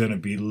 you're going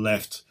to be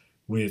left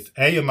with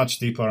A, a much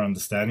deeper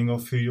understanding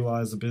of who you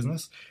are as a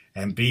business,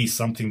 and B,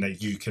 something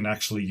that you can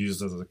actually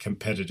use as a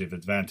competitive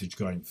advantage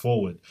going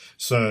forward.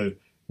 So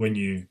when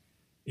you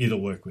either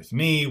work with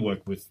me,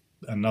 work with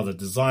another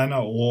designer,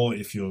 or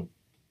if you're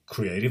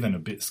creative and a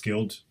bit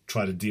skilled,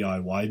 try to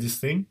DIY this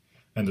thing,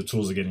 and the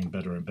tools are getting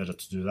better and better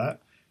to do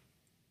that,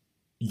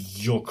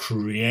 you're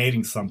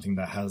creating something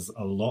that has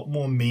a lot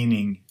more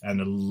meaning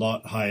and a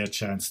lot higher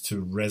chance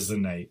to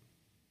resonate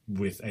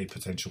with a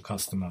potential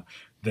customer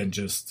than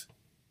just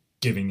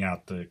giving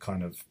out the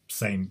kind of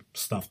same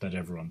stuff that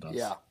everyone does.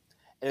 Yeah.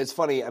 And it's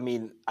funny. I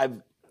mean, I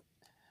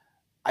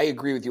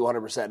agree with you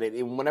 100%.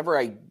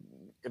 And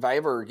if I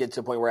ever get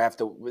to a point where I have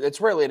to, it's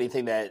rarely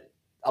anything that,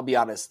 I'll be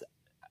honest,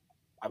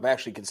 I've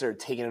actually considered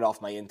taking it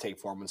off my intake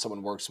form when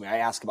someone works with me. I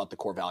ask about the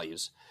core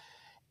values.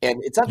 And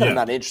it's not that I'm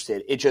not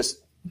interested. It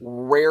just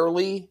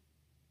rarely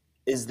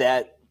is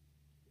that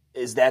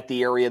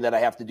the area that I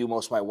have to do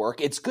most of my work.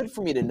 It's good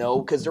for me to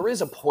know, because there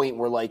is a point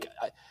where like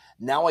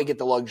now I get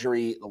the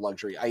luxury.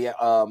 I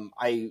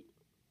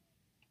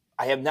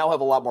now have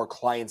a lot more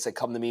clients that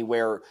come to me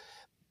where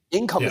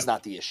income is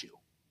not the issue.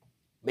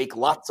 Make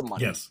lots of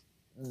money. Yes.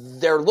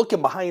 They're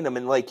looking behind them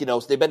and like, you know,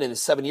 they've been in it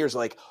 7 years,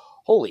 like,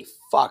 holy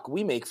fuck,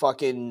 we make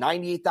fucking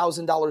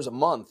 $98,000 a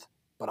month.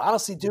 But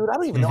honestly, dude, I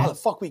don't even know how the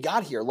fuck we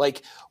got here.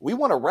 Like, we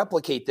want to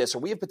replicate this, or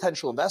we have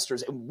potential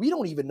investors, and we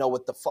don't even know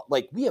what the fuck.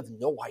 Like, we have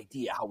no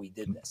idea how we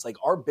did this. Like,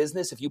 our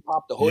business, if you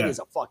pop the hood, is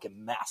a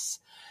fucking mess.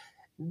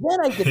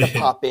 Then I get to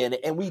pop in,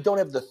 and we don't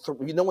have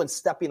no one's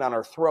stepping on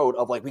our throat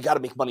of like, we got to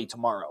make money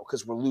tomorrow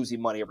because we're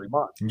losing money every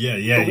month. But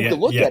we can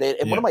look at it,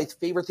 and one of my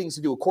favorite things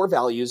to do with core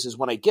values is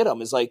when I get them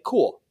is like,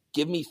 cool,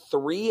 give me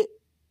 3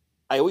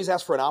 I always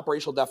ask for an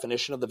operational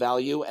definition of the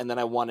value, and then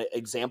I want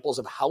examples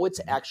of how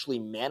it's actually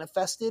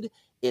manifested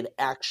in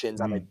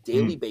actions on a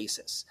daily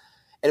basis.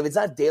 And if it's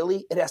not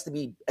daily, it has to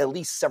be at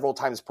least several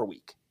times per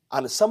week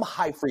on some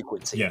high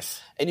frequency.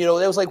 Yes. And, that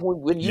was like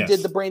when you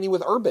did the branding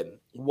with Urban.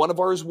 One of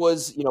ours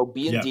was,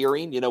 be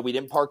endearing. We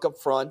didn't park up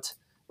front,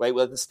 right? We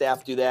let the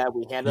staff do that.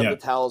 We handed them the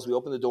towels. We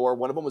opened the door.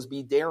 One of them was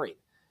be daring,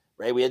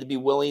 right? We had to be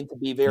willing to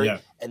be very,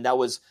 and that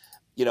was,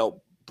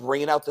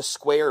 bringing out the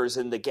squares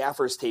and the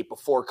gaffer's tape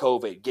before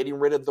COVID, getting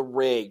rid of the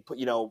rig,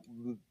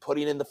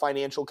 putting in the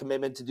financial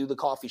commitment to do the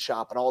coffee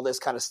shop and all this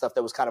kind of stuff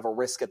that was kind of a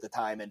risk at the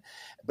time.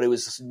 But it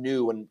was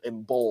new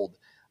and bold.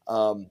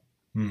 And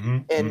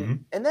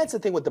that's the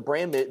thing with the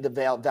brand,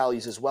 the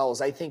values as well,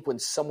 is I think when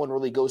someone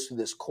really goes through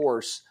this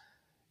course,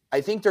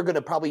 I think they're going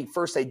to probably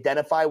first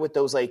identify with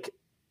those like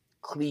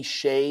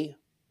cliche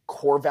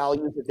core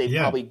values that they've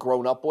probably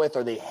grown up with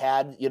or they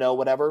had,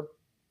 whatever.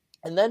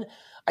 And then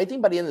I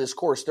think by the end of this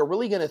course, they're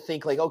really going to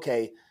think like,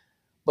 okay,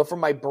 but for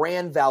my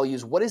brand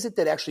values, what is it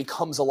that actually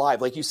comes alive?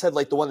 Like you said,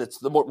 like the one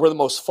that's we're the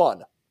most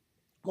fun.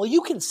 Well,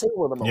 you can say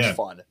we're the most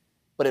fun,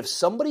 but if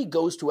somebody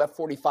goes to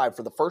F45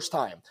 for the first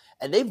time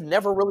and they've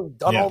never really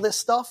done all this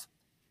stuff,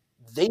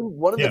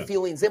 one of the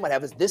feelings they might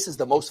have is this is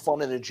the most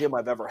fun in a gym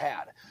I've ever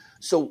had.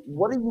 So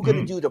what are you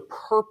going to do to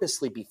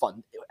purposely be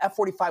fun?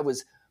 F45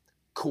 was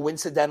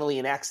coincidentally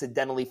and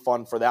accidentally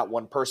fun for that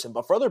one person,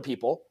 but for other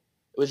people,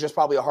 it was just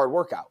probably a hard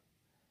workout.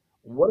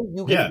 What are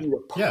you going to do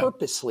to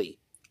purposely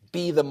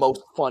be the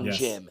most fun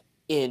gym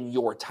in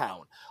your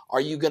town?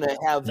 Are you going to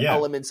have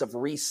elements of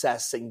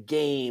recess and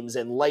games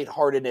and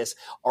lightheartedness?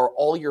 Are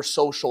all your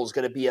socials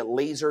going to be at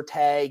laser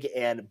tag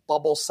and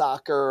bubble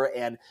soccer?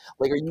 And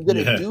like, are you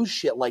going to do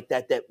shit like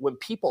that when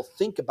people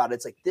think about it,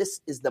 it's like,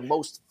 this is the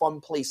most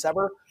fun place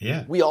ever.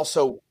 Yeah. We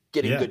also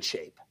get in good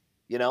shape,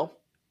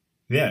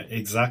 Yeah,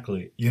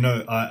 exactly.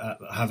 I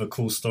have a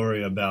cool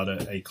story about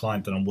a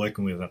client that I'm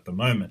working with at the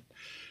moment,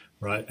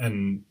 right?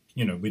 And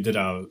we did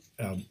our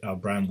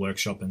brand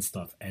workshop and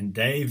stuff. And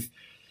they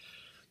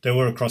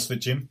were a CrossFit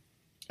gym,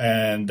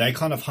 and they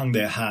kind of hung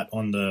their hat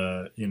on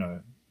the,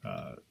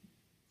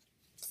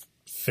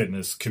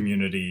 fitness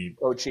community.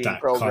 Coaching,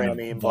 programming,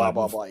 kind of blah,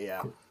 blah, blah,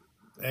 yeah.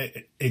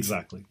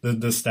 Exactly.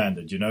 The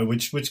standard,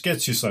 which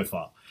gets you so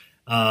far.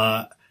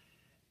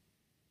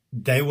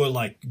 They were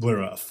like,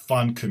 we're a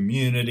fun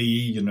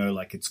community,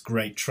 like it's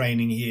great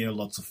training here,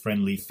 lots of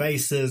friendly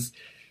faces.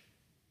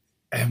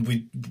 And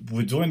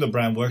we're doing the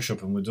brand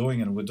workshop and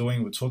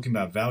we're talking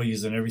about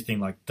values and everything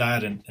like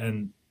that.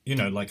 And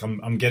like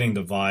I'm getting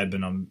the vibe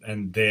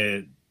and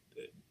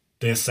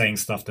they're saying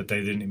stuff that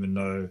they didn't even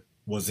know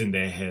was in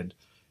their head,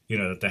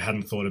 that they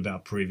hadn't thought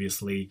about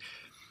previously.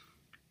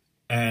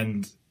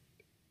 And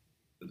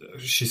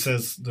she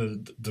says,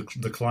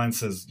 the client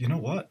says, you know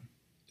what?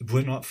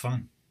 We're not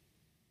fun.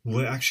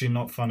 We're actually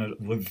not fun.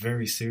 We're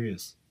very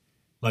serious.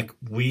 Like,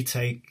 we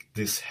take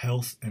this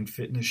health and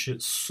fitness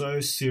shit so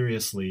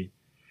seriously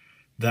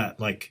that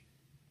like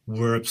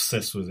we're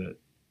obsessed with it.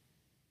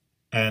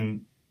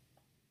 And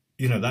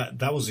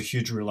that was a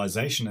huge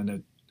realization,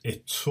 and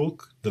it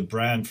took the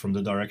brand from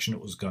the direction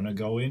it was going to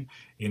go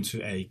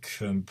into a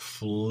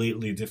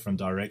completely different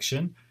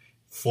direction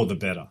for the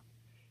better.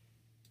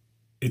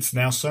 It's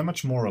now so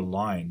much more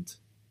aligned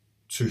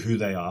to who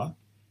they are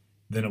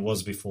than it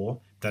was before,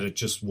 that it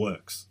just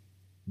works.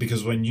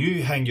 Because when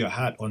you hang your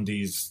hat on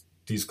these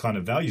kind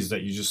of values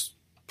that you just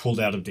pulled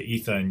out of the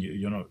ether, and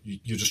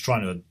you're just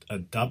trying to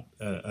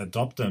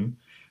adopt them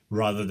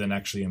rather than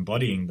actually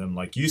embodying them,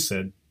 like you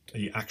said, are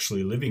you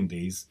actually living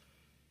these?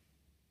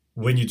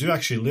 When you do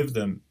actually live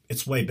them,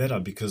 it's way better,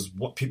 because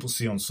what people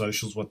see on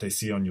socials, what they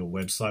see on your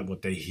website,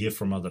 what they hear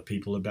from other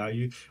people about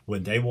you,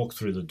 when they walk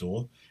through the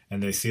door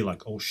and they see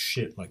like, oh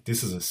shit, like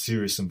this is a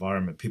serious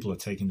environment, people are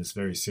taking this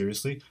very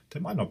seriously.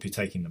 They might not be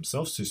taking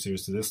themselves too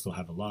seriously, they'll still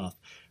have a laugh,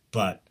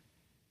 but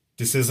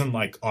this isn't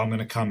like, oh, I'm going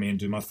to come in,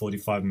 do my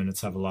 45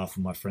 minutes, have a laugh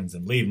with my friends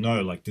and leave.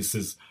 No, like this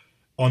is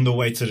on the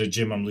way to the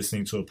gym, I'm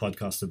listening to a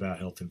podcast about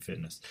health and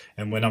fitness.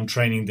 And when I'm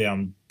training there,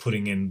 I'm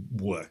putting in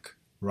work,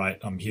 right?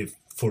 I'm here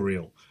for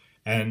real.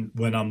 And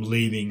when I'm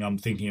leaving, I'm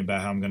thinking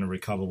about how I'm going to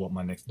recover what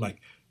my next, like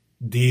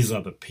these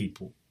are the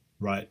people,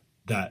 right?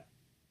 That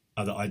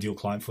are the ideal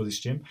client for this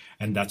gym.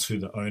 And that's who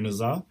the owners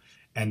are.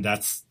 And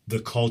that's the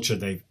culture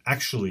they've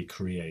actually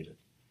created.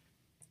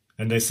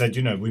 And they said,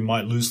 we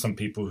might lose some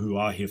people who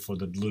are here for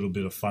the little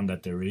bit of fun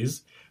that there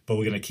is, but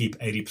we're going to keep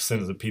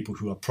 80% of the people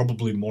who are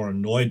probably more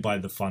annoyed by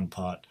the fun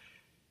part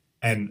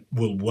and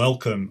will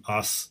welcome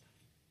us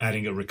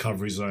adding a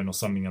recovery zone or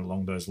something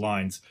along those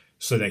lines,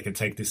 so they can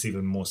take this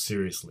even more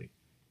seriously.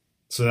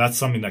 So that's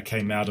something that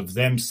came out of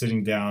them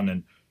sitting down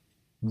and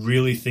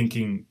really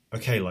thinking,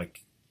 okay,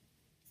 like,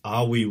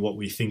 are we what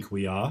we think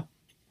we are?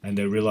 And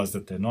they realize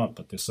that they're not,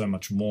 but there's so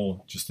much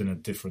more, just in a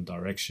different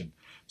direction.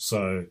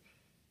 So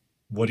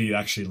what are you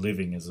actually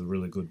living is a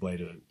really good way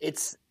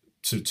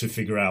to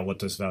figure out what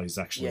those values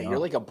actually are. Yeah, you're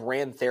like a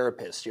brand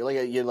therapist. You're like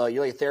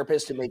a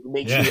therapist who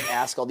makes you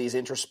ask all these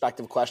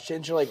introspective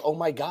questions. You're like, oh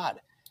my God,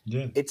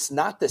 Yeah. It's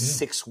not the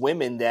 6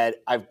 women that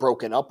I've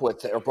broken up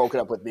with or broken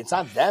up with me. It's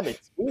not them.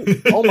 It's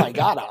me. Oh my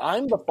God,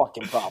 I'm the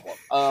fucking problem.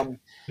 No,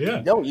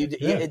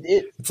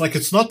 it's like,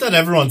 it's not that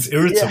everyone's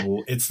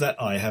irritable. It's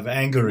that I have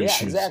anger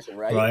issues. Exactly.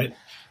 Right.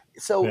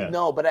 So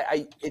no, but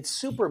it's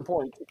super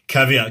important.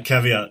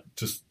 Caveat.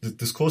 Just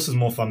this course is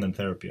more fun than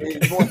therapy. Okay?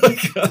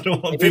 I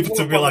don't want people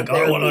to be like, I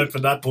don't want to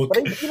open that book.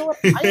 But you know what?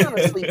 I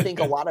honestly think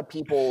a lot of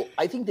people,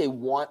 I think they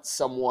want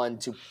someone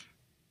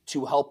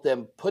to help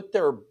them put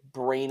their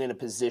brain in a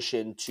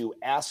position to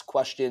ask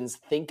questions,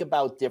 think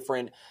about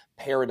different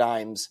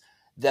paradigms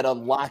that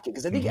unlock it.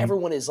 Because I think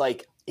everyone is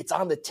like, it's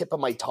on the tip of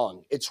my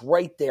tongue. It's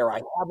right there. I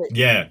have it.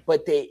 Yeah.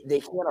 But they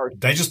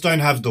can't. They just don't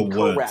have the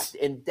words. Correct.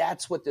 And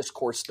that's what this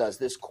course does.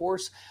 This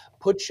course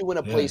puts you in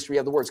a place where you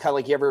have the words. Kind of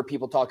like you ever hear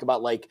people talk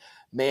about, like,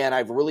 man,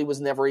 I really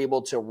was never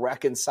able to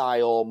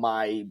reconcile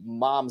my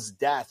mom's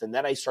death. And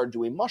then I started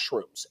doing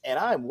mushrooms and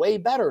I'm way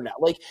better now.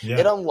 Like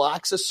it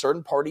unlocks a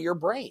certain part of your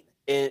brain.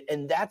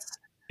 And that's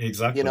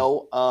exactly, you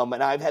know,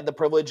 and I've had the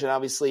privilege, and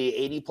obviously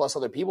 80 plus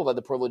other people have had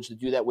the privilege to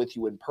do that with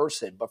you in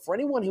person. But for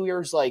anyone who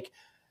hears like,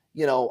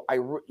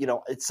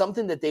 it's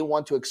something that they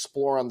want to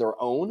explore on their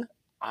own,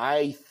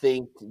 I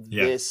think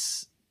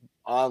this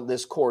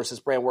course, this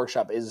brand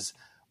workshop, is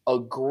a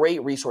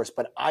great resource.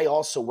 But I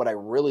also, what I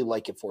really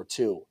like it for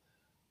too,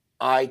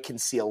 I can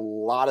see a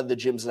lot of the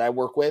gyms that I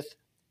work with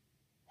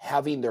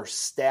having their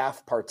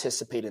staff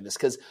participate in this.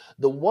 Because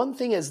the one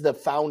thing as the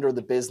founder of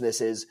the business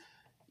is,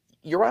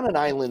 you're on an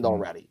island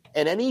already,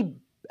 and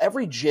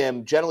every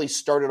gym generally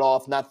started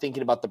off not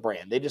thinking about the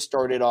brand. They just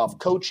started off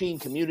coaching,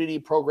 community,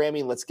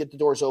 programming. Let's get the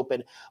doors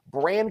open.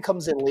 Brand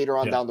comes in later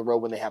on down the road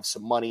when they have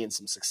some money and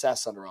some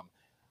success under them.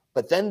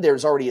 But then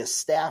there's already a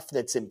staff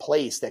that's in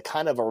place that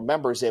kind of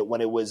remembers it when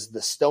it was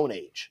the Stone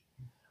Age.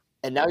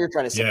 And now you're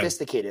trying to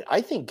sophisticate it.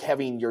 I think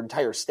having your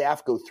entire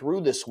staff go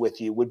through this with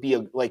you would be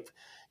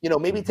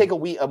maybe take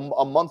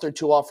a month or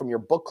two off from your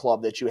book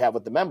club that you have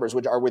with the members,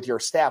 which are with your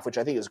staff, which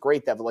I think is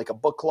great to have like a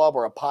book club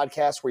or a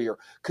podcast where you're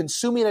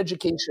consuming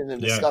education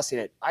and discussing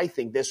it. I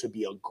think this would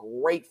be a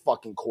great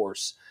fucking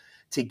course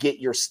to get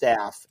your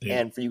staff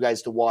and for you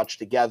guys to watch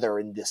together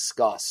and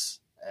discuss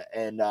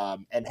and have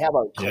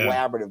a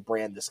collaborative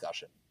brand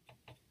discussion.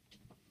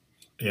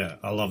 Yeah,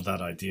 I love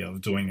that idea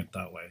of doing it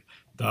that way.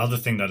 The other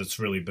thing that it's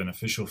really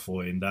beneficial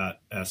for in that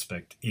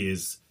aspect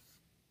is,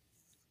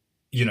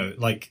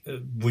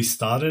 we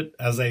started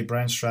as a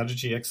brand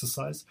strategy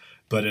exercise,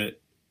 but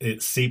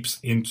it seeps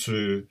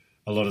into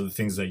a lot of the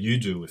things that you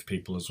do with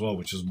people as well,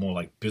 which is more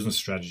like business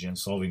strategy and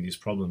solving these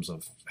problems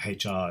of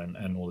HR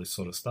and all this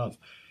sort of stuff.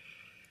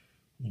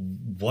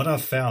 What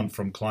I've found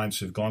from clients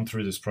who've gone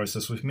through this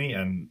process with me,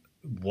 and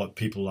what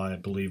people I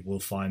believe will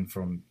find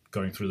from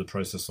going through the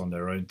process on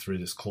their own through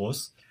this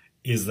course,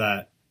 is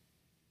that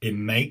it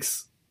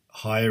makes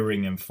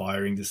hiring and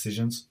firing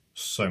decisions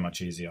so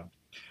much easier.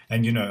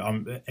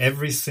 And,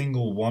 every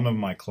single one of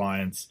my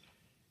clients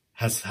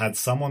has had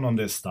someone on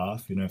their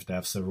staff, if they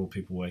have several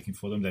people working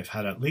for them, they've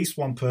had at least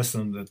one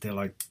person that they're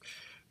like,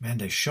 man,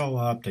 they show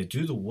up, they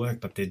do the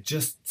work, but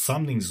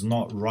something's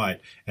not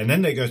right. And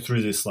then they go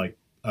through this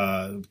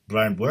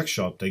brand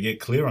workshop, they get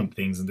clear on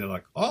things and they're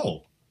like,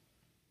 oh,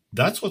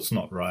 that's what's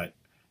not right.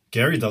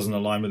 Gary doesn't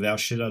align with our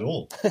shit at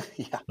all.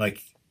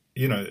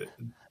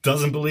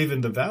 Doesn't believe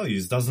in the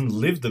values, doesn't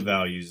live the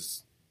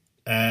values.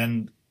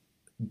 And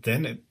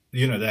then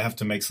they have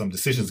to make some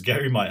decisions.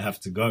 Gary might have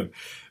to go,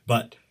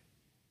 but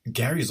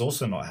Gary's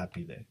also not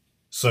happy there.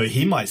 So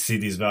he might see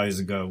these values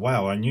and go,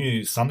 wow, I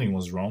knew something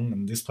was wrong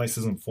and this place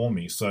isn't for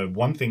me. So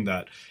one thing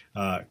that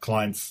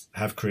clients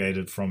have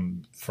created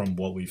from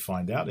what we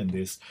find out in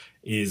this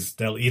is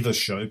they'll either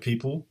show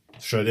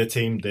their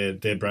team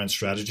their brand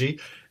strategy.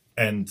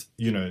 And,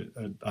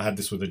 I had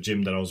this with a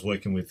gym that I was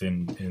working with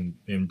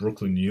in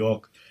Brooklyn, New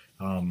York.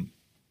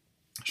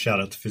 Shout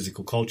out to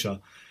Physical Culture.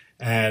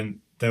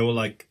 And they were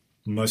like,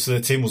 most of the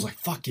team was like,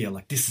 fuck yeah,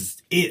 like this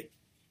is it.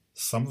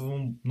 Some of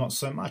them not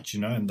so much,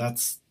 and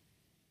that's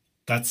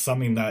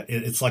something that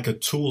it's like a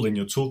tool in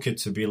your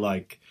toolkit to be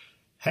like,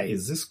 hey,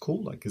 is this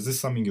cool? Like, is this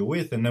something you're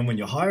with? And then when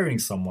you're hiring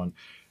someone,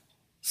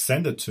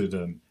 send it to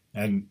them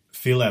and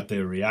feel out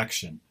their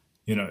reaction.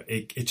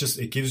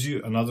 It gives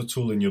you another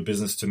tool in your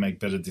business to make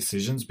better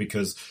decisions,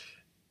 because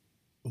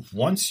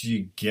once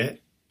you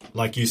get,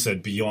 like you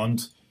said,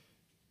 beyond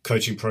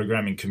coaching,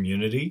 programming,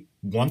 community,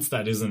 once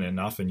that isn't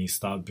enough and you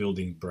start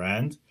building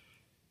brand,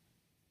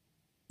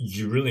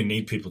 you really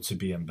need people to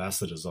be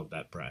ambassadors of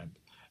that brand.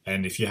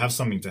 And if you have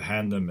something to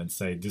hand them and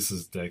say, this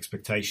is the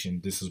expectation,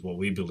 this is what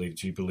we believe,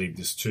 do you believe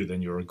this too,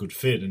 then you're a good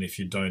fit. And if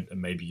you don't,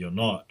 and maybe you're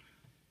not,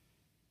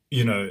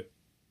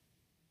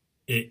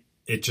 it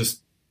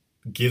just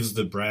gives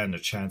the brand a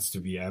chance to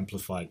be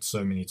amplified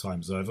so many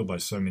times over by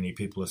so many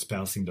people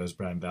espousing those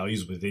brand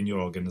values within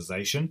your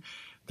organization,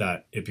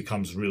 that it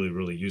becomes really,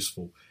 really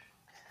useful.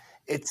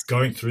 It's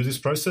going through this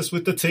process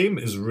with the team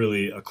is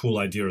really a cool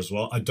idea as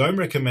well. I don't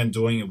recommend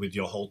doing it with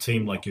your whole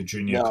team, like your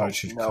junior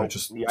coach who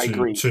coaches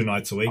two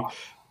nights a week.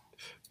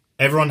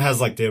 Everyone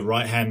has like their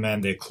right-hand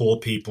man, their core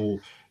people,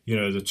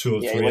 the two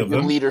or Yeah, three like of the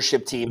them.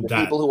 leadership team, the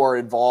that- people who are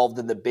involved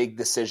in the big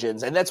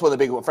decisions. And that's one of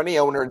the big ones. For any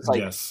owner, it's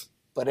like, Yes.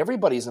 but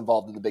everybody's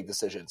involved in the big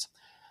decisions.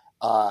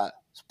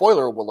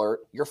 Spoiler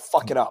alert, you're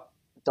fucking up.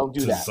 Don't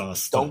do that.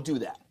 Disaster. Don't do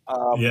that.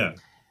 Yeah.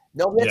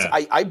 No, that's,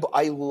 Yeah.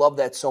 I love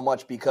that so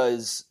much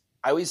because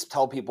I always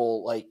tell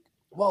people like,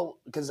 well,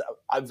 because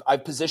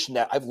I've positioned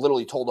that. I've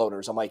literally told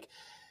owners, I'm like,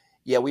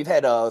 yeah, we've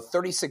had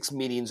 36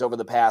 meetings over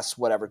the past,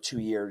 2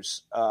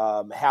 years.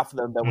 Half of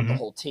them been with the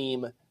whole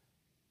team.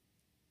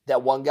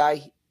 That one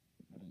guy,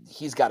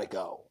 he's got to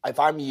go. If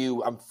I'm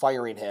you, I'm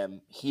firing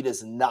him. He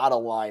does not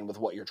align with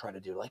what you're trying to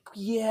do. Like,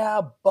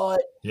 yeah,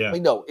 but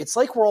like, no, it's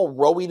like we're all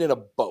rowing in a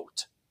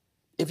boat.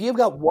 If you've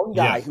got one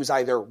guy who's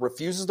either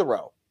refuses to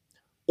row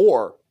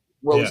or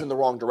rows in the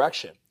wrong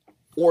direction,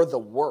 or the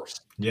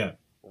worst,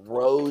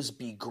 rows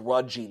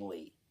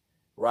begrudgingly,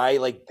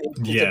 right? Like,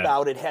 thinks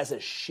about it, has a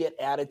shit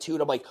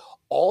attitude. I'm like,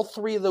 all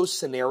three of those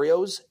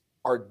scenarios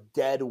are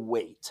dead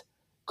weight.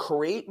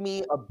 Create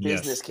me a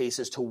business case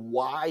as to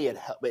why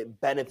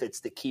it benefits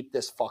to keep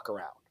this fuck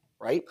around,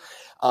 right?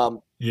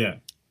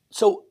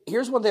 So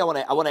here's one thing I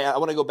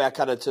want to go back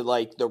kind of to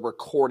like the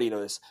recording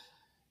of this.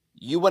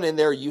 You went in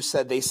there. You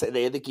said they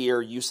had the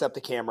gear. You set up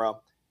the camera.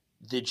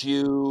 Did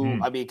you?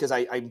 I mean, because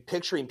I'm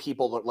picturing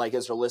people that, like,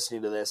 as they're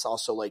listening to this,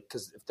 also like,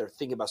 because if they're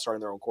thinking about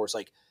starting their own course,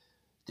 like,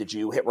 did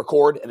you hit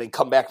record and then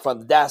come back from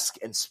the desk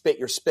and spit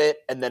your spit,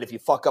 and then if you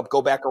fuck up,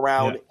 go back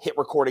around, hit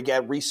record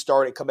again,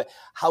 restart it, come back?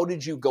 How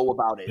did you go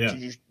about it?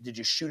 Did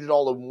you shoot it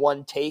all in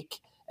one take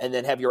and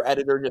then have your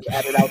editor just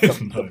edit out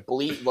the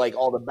bleed, like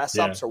all the mess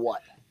ups, or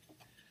what?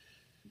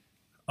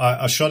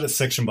 I shot it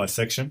section by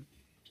section,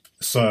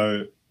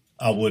 so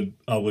I would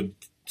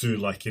do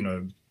like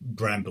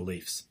brand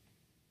beliefs,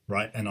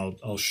 right? And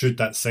I'll shoot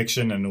that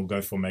section and it'll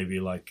go for maybe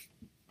like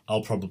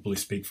I'll probably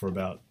speak for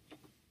about,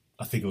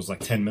 I think it was like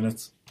 10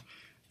 minutes.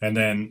 And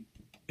then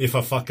if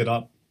I fuck it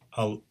up,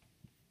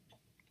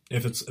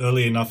 if it's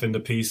early enough in the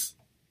piece,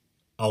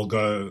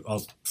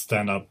 I'll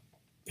stand up,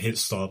 hit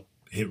stop,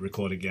 hit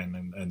record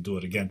again and do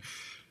it again.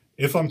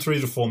 If I'm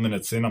 3 to 4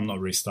 minutes in, I'm not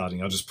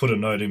restarting. I'll just put a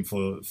note in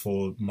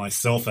for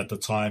myself at the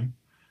time,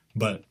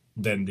 but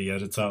then the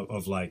editor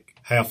of like,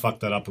 hey, I fucked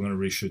that up. I'm going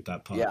to reshoot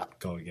that part.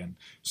 Go again.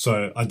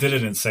 So I did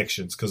it in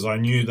sections because I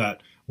knew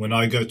that when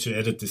I go to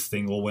edit this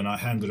thing or when I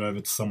hand it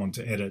over to someone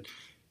to edit,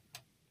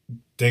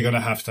 they're going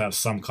to have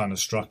some kind of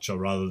structure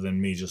rather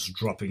than me just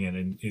dropping it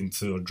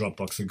into a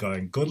Dropbox and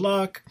going, good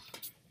luck.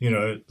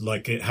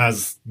 Like it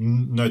has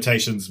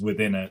notations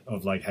within it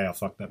of like, hey, I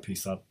fucked that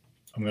piece up.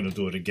 I'm going to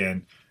do it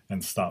again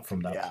and start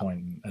from that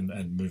point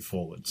and move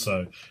forward.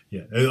 So,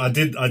 yeah, I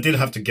did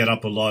have to get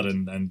up a lot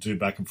and do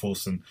back and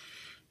forth and,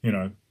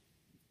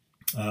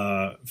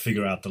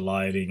 figure out the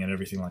lighting and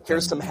everything like that.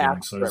 Here's some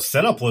hacks. So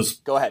setup was...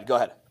 Go ahead.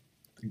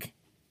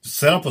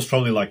 Setup was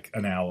probably like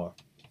an hour.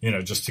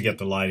 Just to get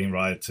the lighting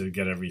right, to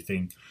get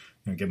everything,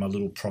 get my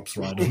little props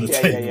right on the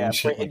table. And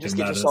shit, and just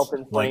get yourself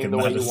in frame the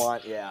way you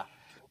want.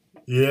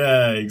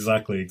 Yeah,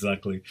 exactly.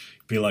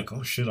 Be like,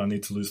 oh shit, I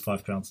need to lose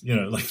 5 pounds.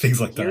 Like things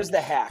like that. Here's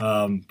the hack.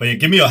 But yeah,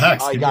 give me your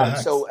hacks. I got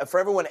it. So for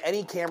everyone,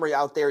 any camera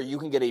out there, you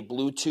can get a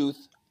Bluetooth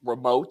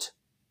remote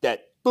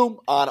that boom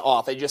on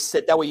off. And just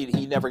sit that way.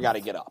 You never got to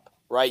get up,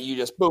 right? You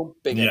just boom,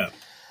 big. Yeah.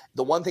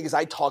 The one thing is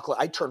I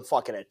turn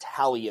fucking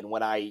Italian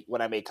when I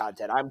make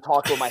content. I'm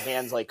talking with my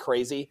hands like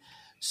crazy.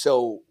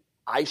 So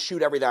I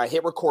shoot everything. I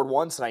hit record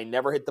once and I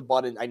never hit the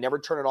button. I never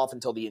turn it off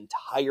until the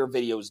entire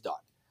video is done.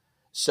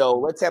 So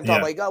let's say I'm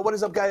talking like, oh, what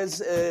is up,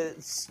 guys?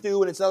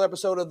 Stu, and it's another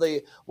episode of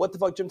the What the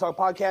Fuck Gym Talk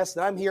podcast.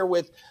 And I'm here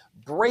with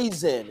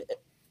Brazen.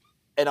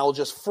 And I'll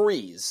just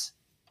freeze.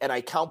 And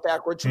I count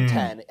backwards from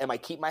 10. And I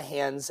keep my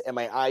hands and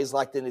my eyes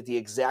locked in at the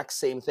exact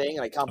same thing.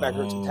 And I count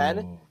backwards from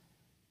 10.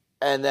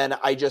 And then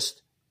I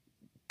just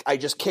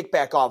kick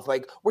back off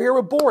like, we're here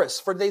with Boris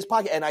for today's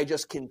podcast, and I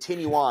just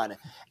continue on.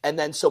 And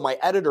then so my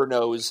editor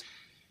knows,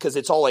 because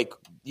it's all like,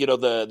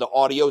 the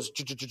audio's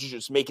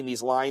just making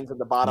these lines at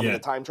the bottom of the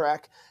time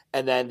track.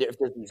 And then if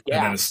there's these gaps,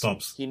 and then it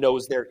stops. He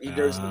knows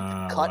there's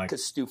a cut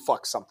because Stu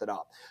fucked something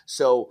up.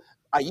 So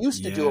I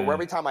used to do it where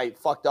every time I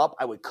fucked up,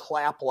 I would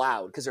clap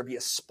loud because there'd be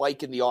a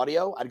spike in the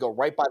audio. I'd go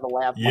right by the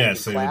lab and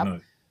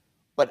clap.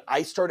 But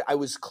I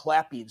was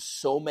clapping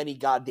so many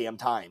goddamn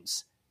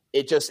times.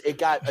 It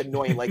got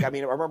annoying. Like, I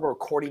mean, I remember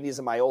recording these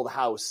in my old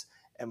house,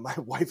 and my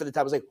wife at the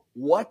time was like,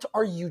 what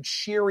are you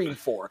cheering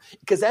for?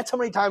 Because that's how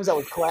many times I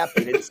was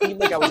clapping. It seemed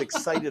like I was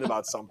excited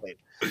about something.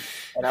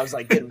 And I was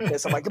like getting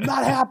pissed. I'm like, I'm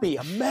not happy.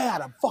 I'm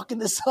mad. I'm fucking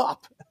this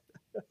up.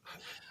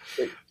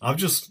 I'm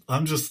just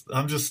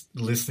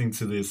listening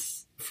to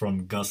this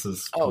from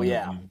Gus's point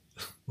of view.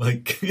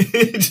 Like,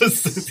 it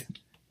just...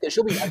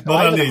 She'll be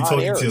not only are you talking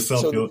to yourself.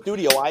 So the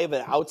studio, I have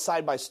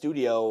outside my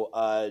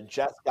studio.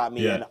 Jeff got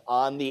me an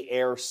on the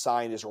air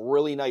sign, this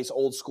really nice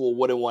old school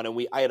wooden one,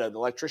 and I had an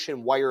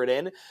electrician wire it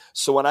in.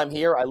 So when I'm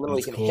here, I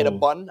literally can hit a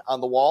button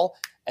on the wall,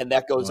 and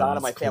that goes on.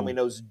 And my family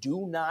knows,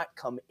 do not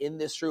come in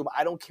this room.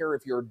 I don't care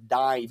if you're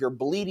dying, if you're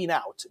bleeding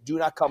out. Do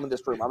not come in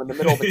this room. I'm in the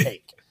middle of a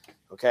take.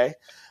 Okay.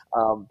 I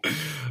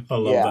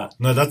love Yeah. that.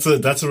 No, that's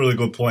a really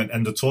good point.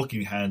 And the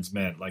talking hands,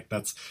 man, like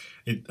that's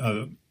it.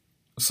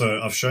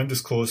 So I've shown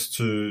this course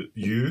to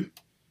you,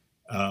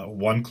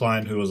 one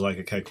client who was like,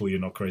 okay, cool, you're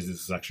not crazy.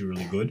 This is actually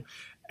really good.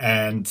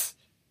 And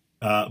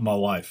my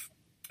wife.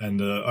 And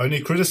the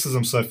only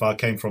criticism so far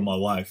came from my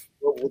wife,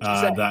 What'd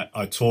you say? that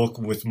I talk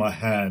with my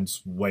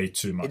hands way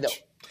too No,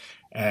 much.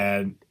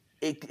 And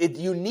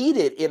you need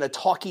it in a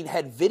talking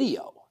head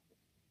video.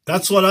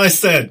 that's what I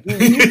said. You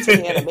need some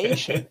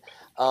animation.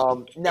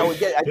 Now,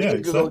 again, I think Yeah,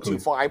 you could go exactly. too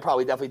far. I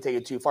probably definitely take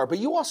it too far. But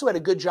you also had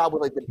a good job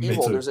with like the Me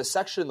B-roll. too. There's a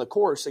section in the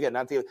course, again,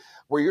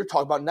 where you're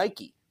talking about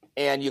Nike.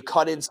 And you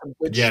cut in some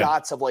good Yeah.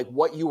 shots of like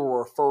what you were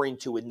referring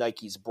to with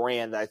Nike's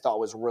brand that I thought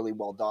was really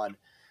well done.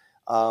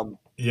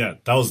 Yeah,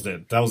 that was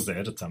the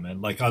editor,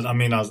 man. Like, I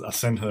mean, I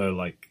sent her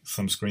like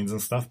some screens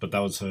and stuff, but that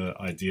was her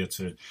idea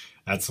to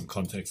add some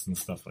context and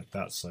stuff like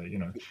that. So, you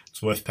know,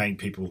 it's worth paying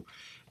people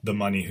the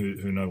money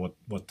who know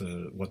what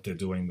they're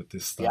doing with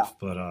this stuff.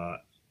 Yeah.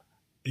 But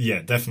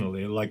yeah,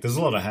 definitely. Like, there's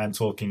a lot of hand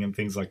talking and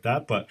things like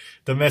that, but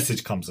the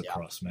message comes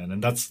across, man.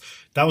 And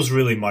that was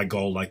really my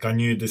goal. Like, I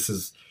knew this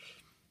is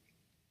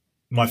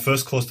my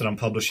first course that I'm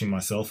publishing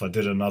myself. I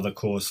did another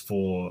course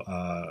for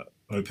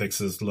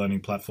OPEX's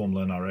learning platform,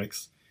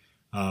 LearnRx.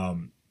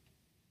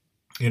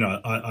 You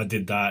know, I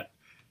did that,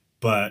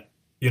 but,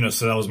 you know,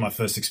 so that was my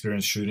first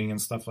experience shooting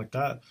and stuff like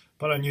that.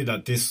 But I knew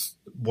that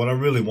what I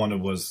really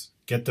wanted was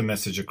get the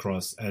message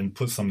across and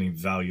put something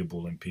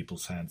valuable in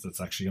people's hands that's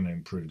actually going to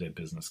improve their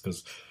business.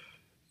 Because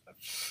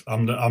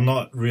I'm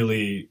not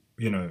really,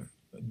 you know,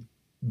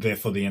 there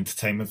for the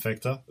entertainment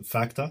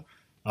factor.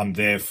 I'm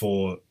there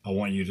for, I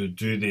want you to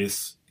do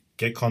this,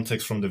 get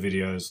context from the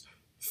videos,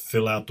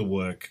 fill out the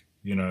work,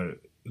 you know,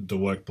 the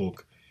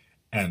workbook,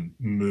 and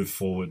move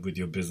forward with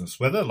your business.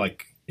 Whether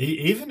like,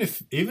 even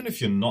if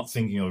you're not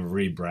thinking of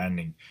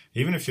rebranding,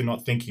 even if you're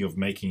not thinking of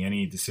making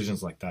any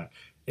decisions like that,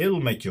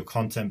 it'll make your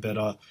content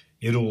better.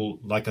 It'll,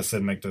 like I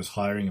said, make those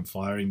hiring and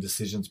firing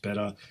decisions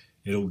better.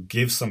 It'll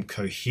give some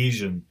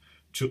cohesion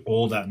to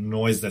all that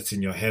noise that's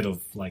in your head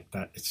of like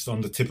that. It's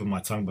on the tip of my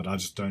tongue, but I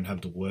just don't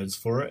have the words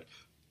for it.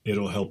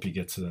 It'll help you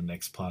get to the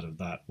next part of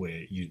that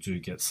where you do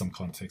get some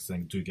context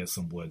and do get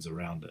some words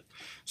around it.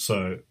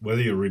 So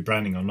whether you're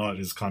rebranding or not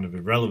is kind of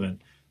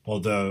irrelevant,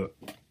 although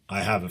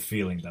I have a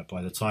feeling that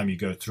by the time you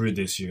go through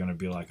this, you're going to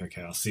be like,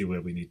 okay, I'll see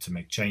where we need to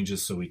make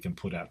changes so we can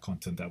put out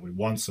content that we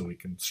want, so we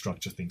can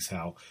structure things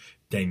how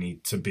they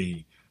need to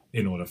be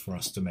in order for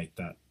us to make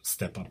that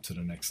step up to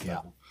the next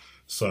level.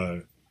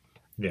 So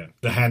yeah,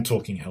 the hand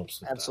talking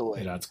helps with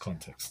Absolutely. that. It adds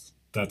context.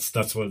 That's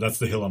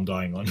the hill I'm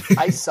dying on.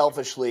 I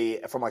selfishly,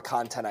 from a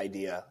content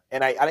idea,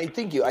 and I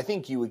think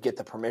you would get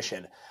the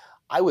permission.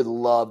 I would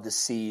love to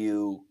see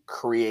you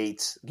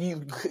create.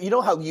 You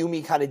know how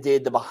Yumi kind of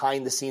did the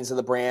behind the scenes of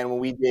the brand when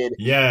we did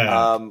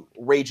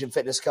Rage and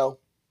Fitness Co.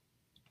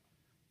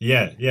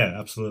 Yeah,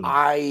 absolutely.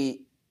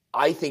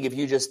 I think if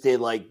you just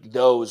did like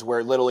those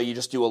where literally you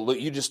just do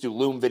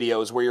Loom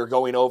videos where you're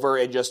going over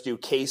and just do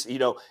case, you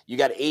know, you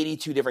got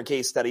 82 different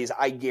case studies.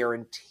 I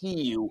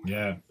guarantee you,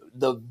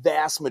 the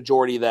vast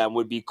majority of them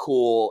would be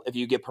cool if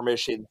you get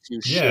permission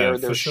to share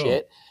their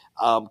shit.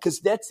 Because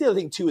that's the other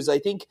thing too, is I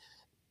think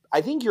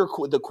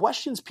the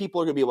questions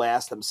people are going to be able to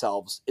ask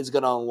themselves is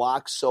going to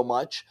unlock so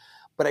much.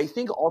 But I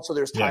think also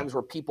there's times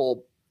where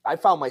I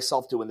found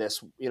myself doing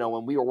this, you know,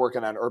 when we were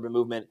working on Urban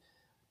Movement,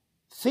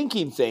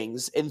 thinking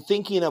things and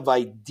thinking of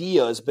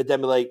ideas, but then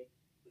be like,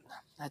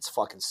 that's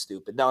fucking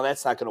stupid. No,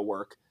 that's not going to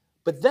work.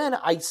 But then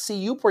I see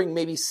you bring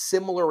maybe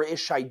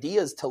similar-ish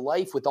ideas to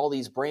life with all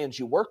these brands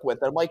you work with.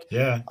 And I'm like,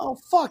 oh,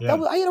 fuck,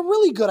 I had a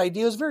really good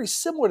idea. It was very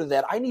similar to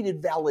that. I needed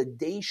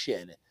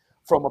validation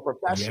from a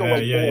professional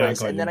like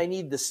Boris, and then I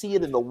need to see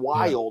it in the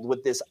wild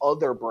with this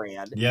other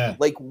brand.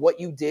 Like what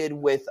you did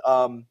with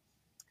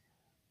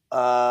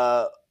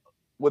Beartooth.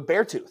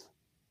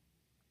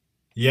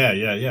 Yeah,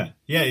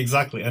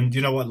 exactly. And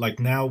you know what? Like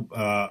now,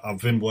 I've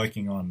been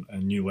working on a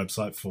new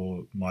website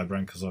for my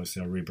brand because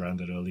obviously I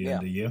rebranded earlier in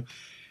the year,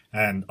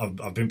 and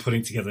I've been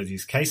putting together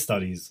these case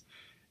studies,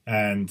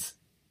 and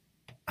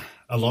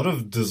a lot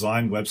of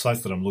design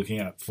websites that I'm looking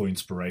at for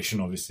inspiration,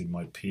 obviously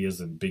my peers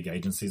and big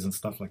agencies and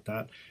stuff like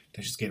that,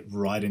 they just get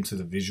right into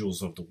the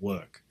visuals of the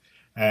work.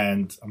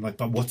 And I'm like,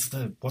 but what's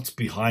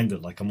behind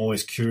it? Like, I'm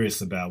always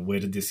curious about where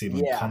did this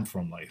even come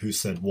from? Like, who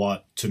said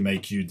what to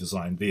make you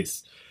design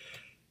this?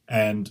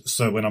 And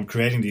so when I'm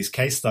creating these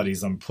case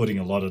studies, I'm putting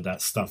a lot of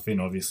that stuff in,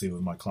 obviously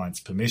with my client's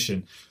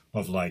permission,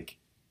 of like,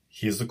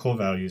 here's the core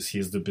values,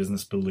 here's the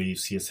business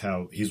beliefs, here's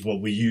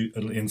what we use.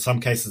 In some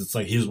cases, it's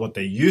like, here's what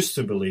they used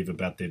to believe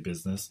about their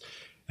business,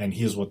 and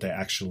here's what they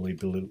actually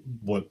believe,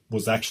 what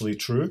was actually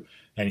true,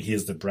 and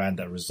here's the brand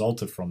that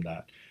resulted from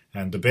that.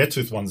 And the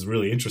Beartooth one's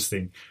really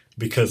interesting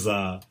because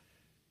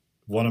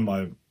one of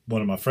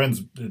my friends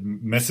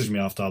messaged me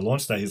after I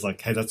launched that. He's like,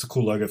 "Hey, that's a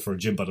cool logo for a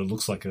gym, but it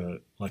looks like a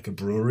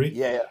brewery."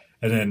 Yeah.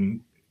 And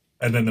then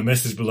And then the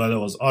message below that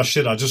was, "Oh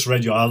shit! I just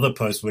read your other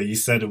post where you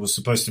said it was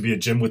supposed to be a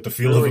gym with the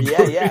feel of a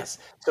brewery." Yes.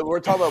 So we're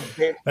talking about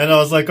and I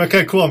was like,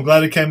 "Okay, cool. I'm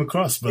glad it came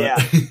across." But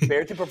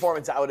Beartooth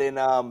Performance out in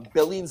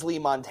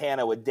Billingsley,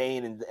 Montana, with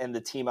Dane and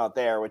the team out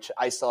there, which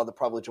I still have the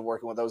privilege of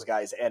working with those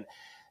guys.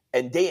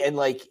 And Dane, and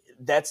like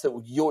that's the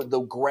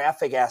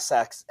graphic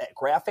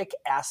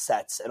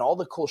assets and all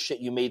the cool shit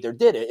you made there.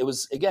 It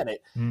was again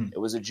it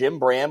was a gym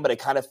brand, but it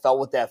kind of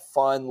felt with that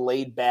fun,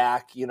 laid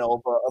back,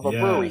 of a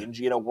brewery,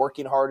 and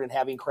working hard and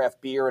having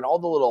craft beer and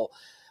all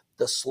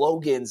the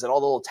slogans and all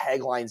the little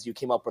taglines you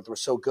came up with were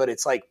so good.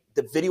 It's like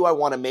the video I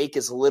want to make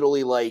is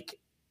literally like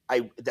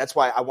that's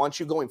why I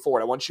want you going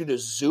forward. I want you to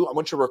zoom. I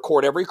want you to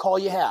record every call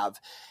you have.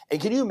 And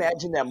can you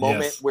imagine that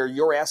moment where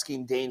you're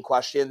asking Dane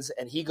questions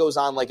and he goes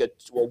on like a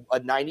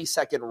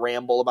 90-second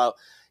ramble about,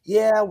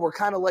 we're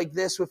kind of like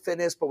this with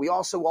fitness, but we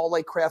also all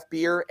like craft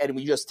beer. And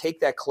we just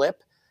take that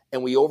clip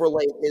and we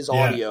overlay his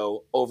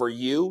audio over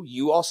you.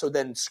 You also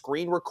then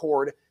screen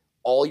record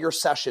all your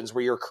sessions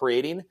where you're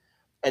creating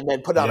and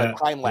then put on a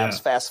time lapse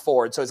fast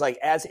forward. So it's like,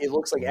 as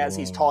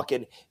he's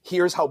talking,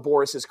 here's how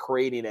Boris is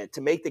creating it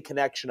to make the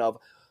connection of,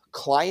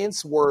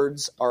 clients'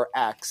 words are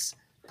X.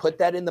 Put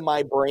that into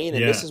my brain,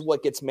 and this is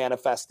what gets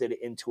manifested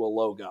into a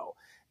logo.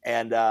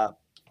 And I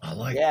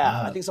like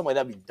that. I think something like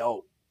that'd be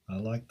dope. I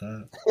like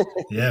that.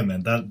 Yeah,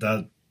 man, that'd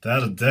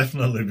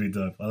definitely be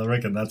dope. I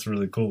reckon that's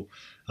really cool.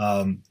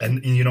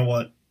 And you know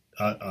what?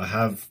 I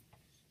have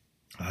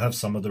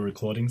some of the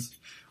recordings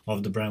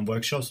of the brand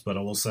workshops, but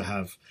I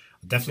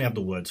definitely have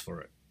the words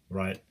for it,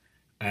 right?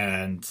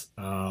 And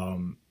I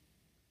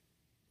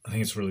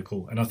think it's really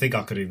cool. And I think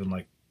I could even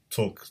like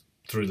talk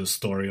through the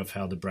story of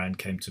how the brand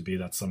came to be.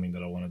 That's something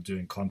that I want to do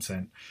in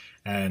content.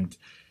 And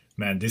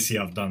man, this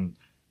year I've done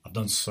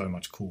so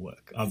much cool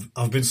work.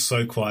 I've been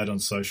so quiet on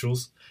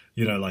socials,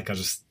 like I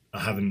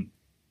haven't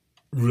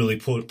really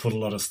put a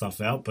lot of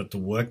stuff out, but the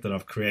work that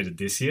I've created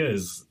this year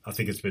I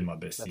think it's been my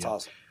best year. That's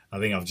awesome. I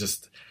think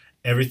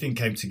everything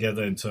came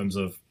together in terms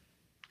of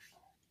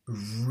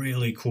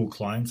really cool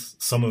clients,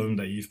 some of them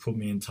that you've put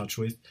me in touch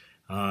with,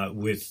 I'll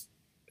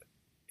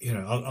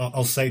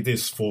say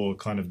this for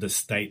kind of the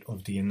state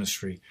of the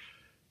industry.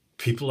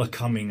 People are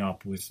coming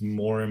up with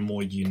more and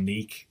more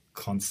unique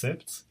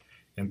concepts,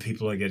 and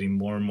people are getting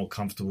more and more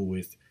comfortable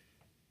with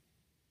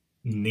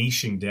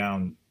niching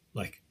down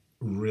like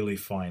really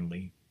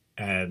finely.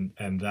 And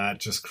that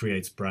just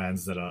creates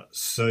brands that are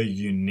so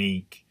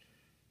unique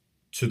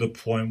to the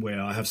point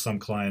where I have some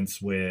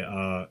clients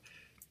where,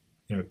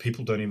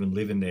 people don't even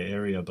live in their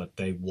area, but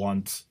they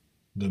want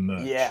the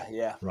merch.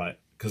 Yeah. Right.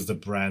 Because the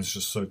brand's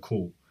just so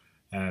cool.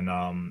 And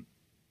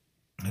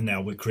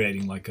now we're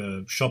creating like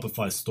a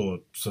Shopify store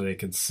so they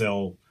can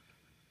sell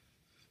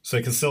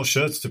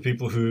shirts to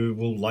people who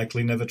will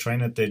likely never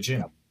train at their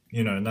gym.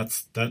 And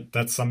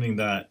that's something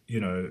that,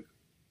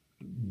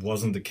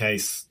 wasn't the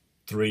case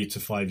 3 to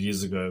 5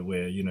 years ago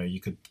where,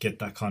 you could get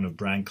that kind of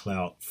brand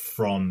clout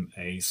from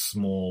a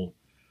small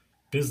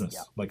business,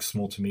 like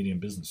small to medium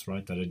business,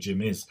 right? That a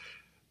gym is.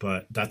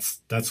 But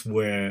that's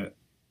where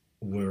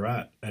we're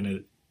at.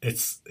 And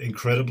it's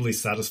incredibly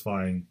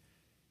satisfying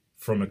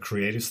from a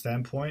creative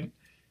standpoint.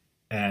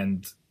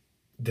 And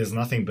there's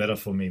nothing better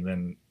for me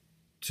than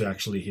to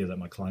actually hear that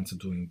my clients are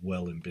doing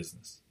well in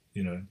business.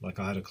 Like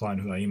I had a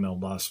client who I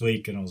emailed last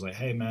week and I was like,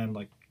 hey man,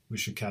 like we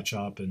should catch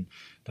up. And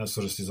that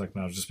sort of stuff. He's like,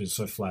 man, I've just been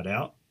so flat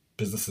out.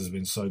 Business has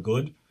been so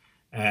good.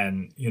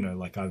 And,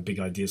 like I have big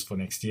ideas for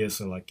next year.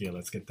 So like,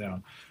 let's get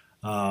down.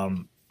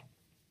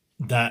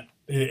 That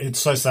it's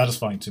so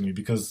satisfying to me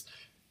because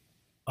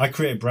I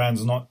create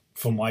brands not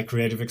for my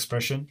creative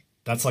expression.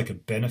 That's like a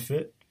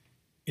benefit.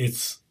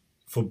 It's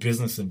for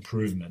business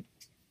improvement.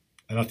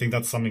 And I think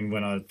that's something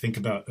when I think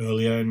about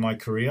earlier in my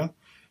career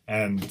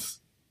and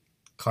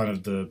kind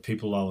of the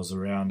people I was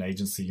around,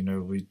 agency,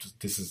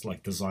 this is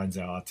like design's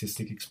our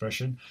artistic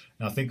expression.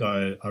 And I think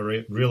I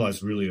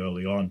realized really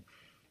early on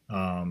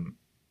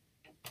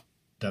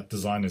that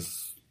design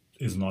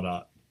is not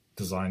art.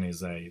 Design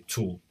is a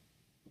tool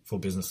for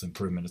business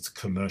improvement. It's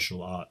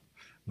commercial art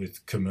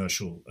with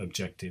commercial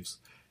objectives.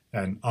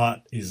 And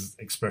art is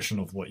expression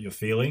of what you're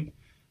feeling.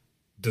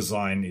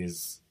 Design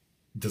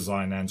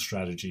and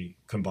strategy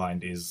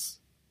combined is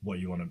what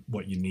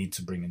you need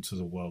to bring into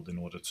the world in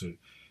order to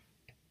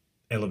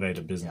elevate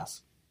a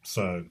business.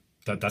 So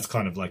that's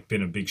kind of like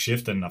been a big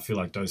shift, and I feel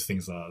like those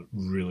things are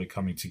really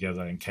coming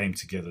together and came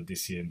together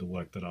this year in the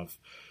work that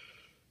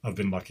I've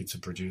been lucky to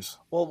produce.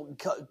 Well,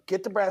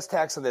 get the brass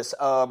tacks on this.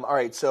 All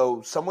right,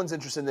 so someone's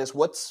interested in this.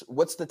 What's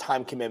the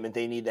time commitment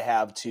they need to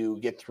have to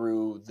get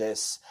through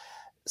this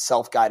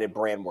self-guided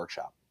brand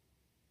workshop?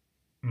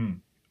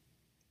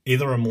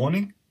 Either a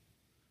morning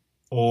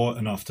or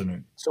an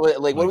afternoon. So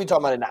like what are we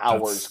talking about in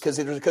hours? Because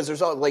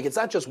there's like, it's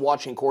not just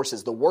watching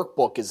courses. The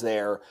workbook is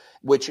there,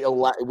 which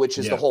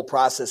is the whole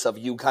process of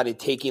you kind of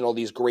taking all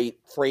these great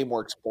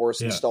frameworks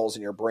Boris installs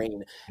in your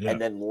brain and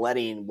then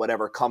letting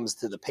whatever comes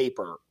to the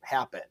paper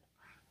happen.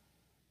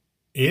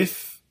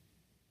 If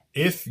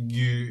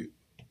you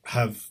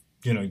have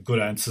good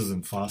answers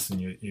and fast, and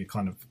you're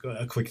kind of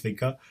a quick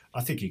thinker,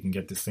 I think you can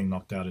get this thing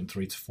knocked out in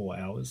 3 to 4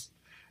 hours.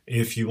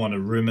 If you want to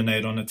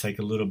ruminate on it, take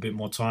a little bit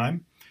more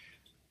time,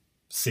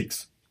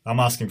 6. I'm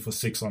asking for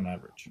 6 on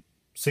average.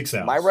 6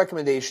 hours. My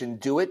recommendation,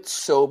 do it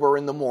sober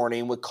in the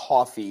morning with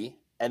coffee,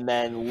 and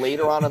then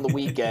later on the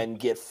weekend,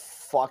 get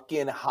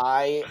fucking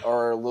high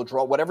or a little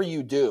draw, whatever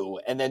you do,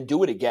 and then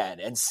do it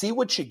again and see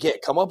what you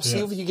get. Come up, see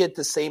if you get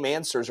the same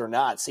answers or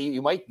not. See,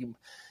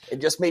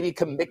 and just maybe you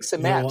can mix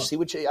and match. See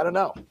what I don't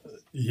know.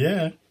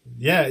 Yeah.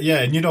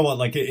 And you know what?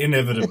 Like,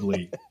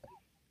 inevitably,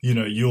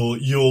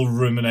 you'll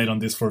ruminate on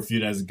this for a few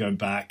days and go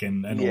back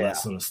and all that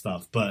sort of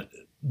stuff. But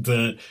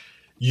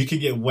you can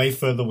get way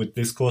further with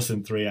this course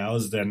in 3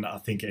 hours than I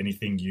think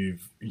anything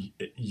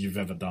you've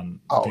ever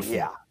done. Oh before,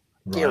 yeah,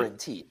 right?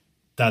 Guaranteed.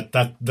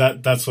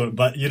 That's what.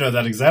 But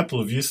that example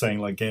of you saying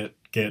like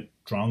get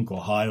drunk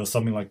or high or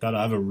something like that.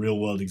 I have a real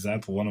world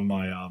example. One of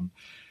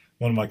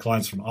my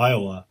clients from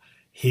Iowa,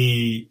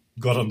 he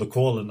got on the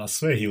call and I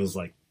swear he was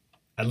like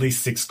at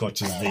least 6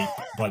 scotches deep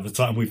by the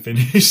time we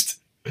finished.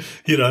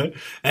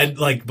 And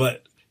like,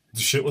 but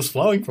the shit was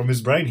flowing from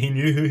his brain. He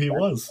knew who he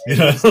was.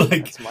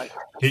 Like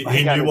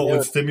he knew what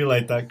would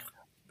stimulate that.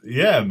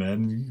 Yeah,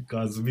 man, you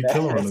guys would be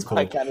killer on the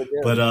call.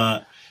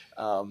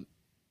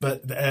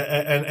 But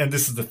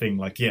this is the thing.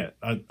 Like,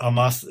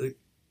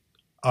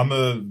 I'm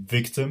a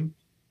victim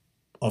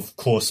of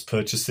course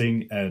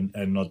purchasing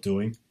and not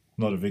doing.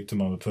 Not a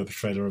victim, I'm a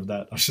perpetrator of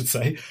that, I should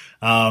say.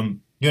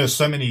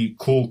 So many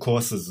cool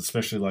courses,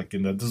 especially like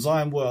in the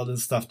design world and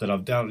stuff that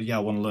I've downloaded. Yeah,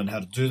 I want to learn how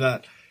to do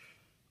that.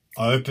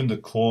 I opened the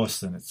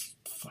course and it's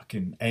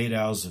fucking 8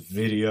 hours of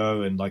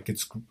video and like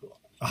it's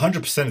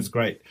 100% it's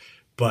great.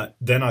 But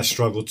then I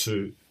struggle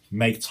to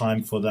make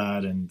time for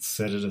that and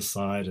set it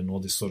aside and all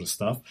this sort of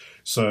stuff.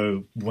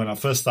 So when I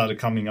first started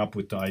coming up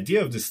with the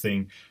idea of this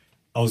thing,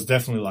 I was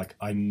definitely like,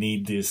 I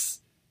need this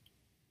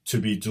to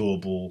be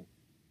doable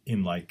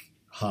in like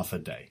half a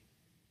day,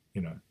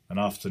 an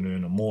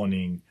afternoon, a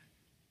morning,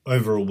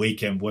 over a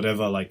weekend,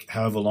 whatever, like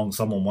however long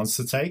someone wants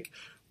to take.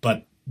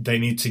 But they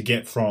need to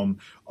get from,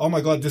 oh my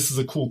God, this is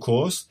a cool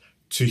course,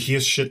 to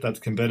here's shit that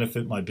can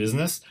benefit my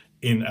business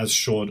in as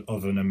short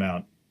of an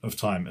amount of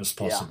time as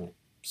possible.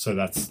 Yeah. So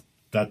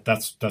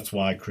that's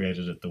why I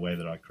created it the way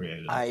that I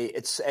created it.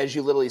 It's as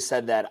you literally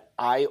said that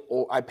I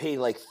paid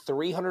like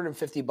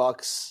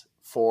 $350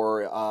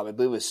 for I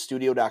believe it was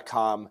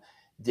Studio.com,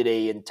 did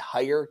a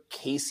entire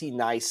Casey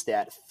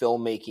Neistat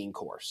filmmaking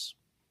course.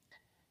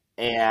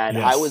 And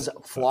I was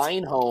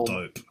flying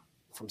home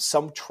from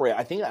some trip.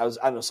 I think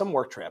some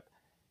work trip.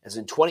 As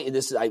in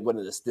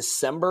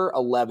December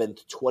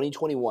 11th,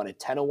 2021 at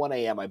 10:01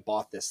 a.m. I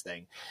bought this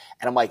thing.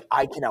 And I'm like,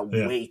 I cannot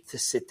wait to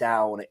sit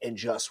down and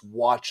just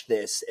watch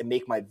this and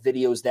make my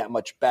videos that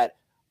much better.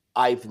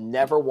 I've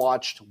never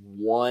watched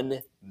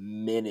 1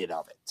 minute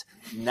of it.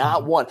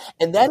 Not one.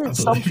 And that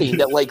is something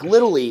that like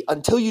literally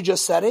until you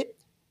just said it,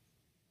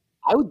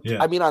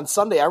 I mean, on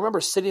Sunday, I remember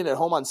sitting at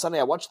home on Sunday,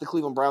 I watched the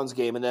Cleveland Browns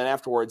game, and then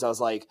afterwards I was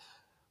like,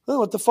 oh,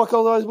 what the fuck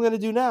else am I going to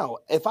do now?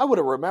 If I would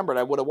have remembered,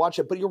 I would have watched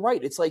it. But you're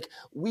right. It's like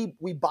we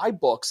buy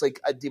books, like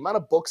the amount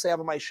of books I have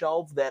on my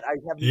shelf that I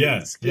haven't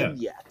even skimmed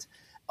yet.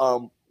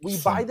 We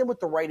buy them with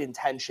the right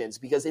intentions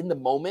because in the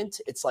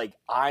moment, it's like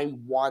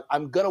I'm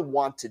going to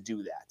want to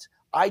do that.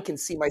 I can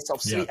see myself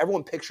sitting.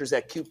 Everyone pictures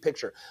that cute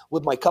picture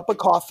with my cup of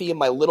coffee and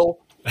my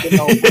little, my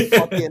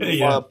fucking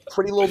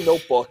pretty little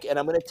notebook, and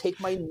I'm going to take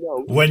my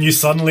notes. When you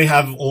suddenly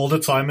have all the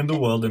time in the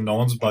world and no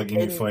one's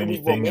bugging you for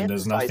anything, and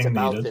there's nothing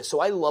about needed. This.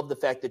 So I love the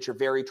fact that you're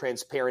very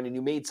transparent and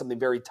you made something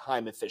very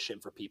time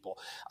efficient for people.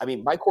 I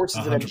mean, my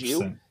courses at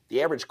MGU,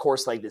 the average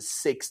course like is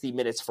 60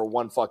 minutes for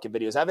one fucking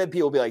videos. I've had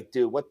people be like,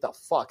 "Dude, what the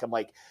fuck?" I'm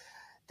like,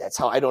 that's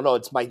how I don't know.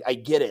 I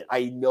get it.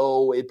 I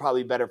know it'd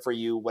probably be better for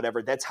you,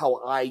 whatever. That's how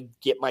I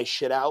get my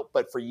shit out.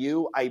 But for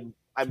you, I'm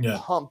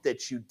pumped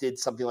that you did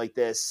something like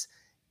this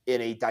in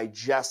a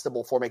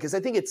digestible format. Because I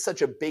think it's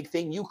such a big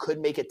thing. You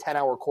could make a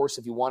 10-hour course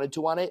if you wanted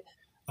to on it.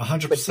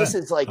 100%. But this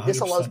is like, 100%.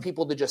 This allows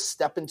people to just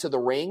step into the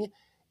ring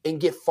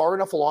and get far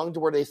enough along to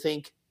where they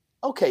think,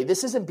 okay,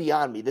 this isn't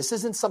beyond me. This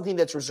isn't something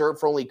that's reserved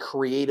for only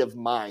creative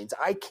minds.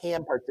 I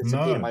can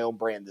participate in my own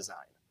brand design.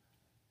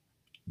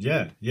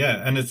 Yeah,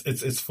 and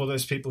it's for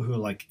those people who are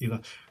like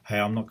either, hey,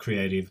 I'm not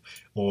creative,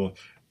 or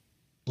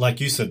like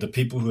you said, the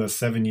people who have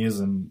 7 years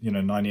and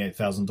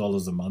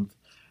 $98,000 a month,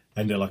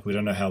 and they're like, we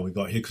don't know how we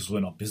got here because we're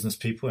not business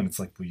people, and it's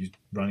like, well, you're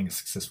running a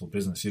successful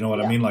business. You know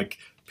what I mean? Like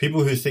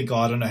people who think, oh,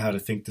 I don't know how to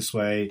think this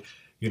way.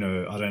 I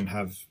don't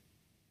have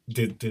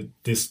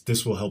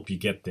this will help you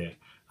get there.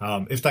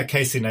 If that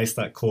Casey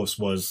Neistat course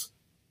was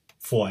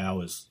 4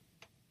 hours.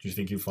 Do you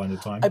think you'd find the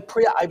time? I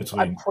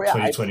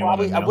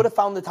would have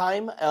found the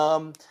time.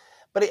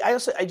 But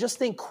I just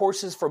think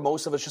courses for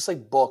most of us, just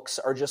like books,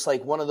 are just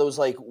like one of those,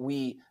 like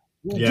we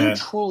do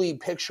truly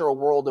picture a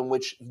world in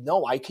which,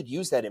 no, I could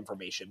use that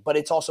information. But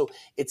it's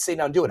sit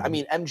down and do it. Mm-hmm. I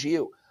mean,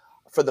 MGU,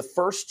 for the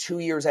first 2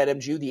 years at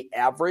MGU, the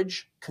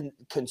average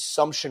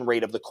consumption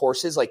rate of the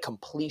courses, like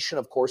completion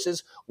of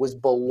courses, was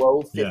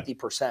below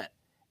 50%.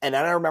 And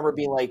then I remember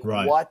being like,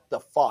 what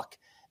the fuck?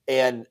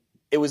 And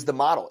It was the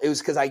model. It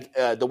was because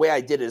the way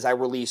I did it is I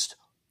released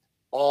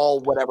all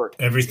whatever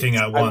everything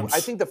at once. I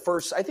think the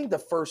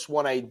first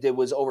one I did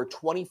was over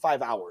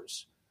 25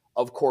 hours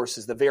of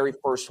courses. The very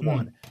first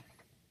one.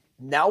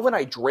 Now when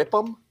I drip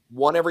them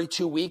one every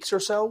 2 weeks or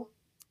so,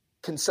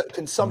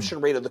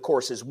 consumption rate of the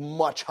course is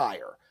much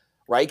higher,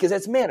 right? Because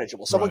it's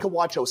manageable. Someone can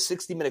watch a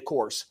 60-minute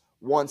course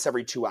once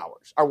every 2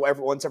 hours or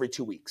once every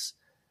 2 weeks.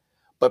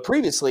 But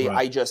previously,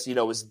 I just,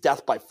 it was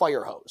death by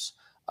fire hose.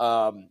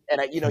 And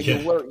you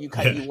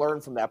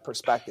learn from that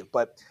perspective.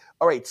 But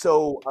all right,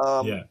 so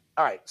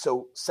all right,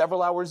 so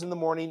several hours in the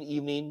morning,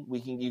 evening,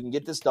 you can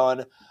get this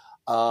done.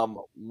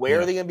 Where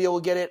are they going to be able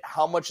to get it?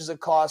 How much does it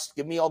cost?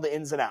 Give me all the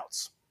ins and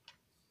outs.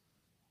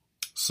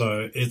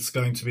 So it's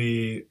going to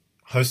be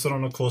hosted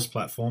on a course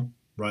platform,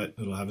 right?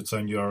 It'll have its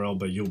own URL,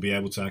 but you'll be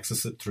able to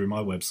access it through my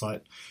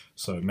website.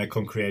 So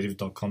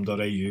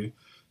metconcreative.com.au.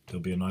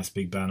 There'll be a nice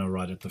big banner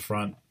right at the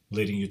front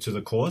leading you to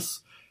the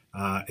course.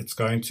 It's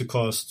going to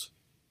cost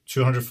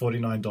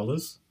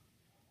 $249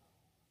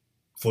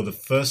 for the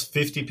first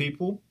 50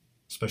 people,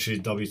 especially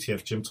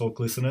WTF Gym Talk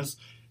listeners.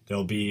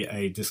 There'll be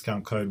a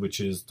discount code, which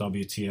is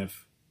WTF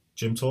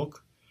Gym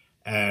Talk,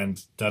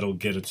 and that'll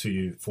get it to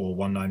you for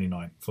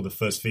 $199 for the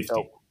first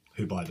 50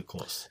 who buy the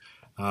course.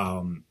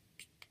 I'll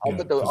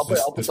put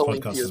the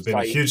link to your has been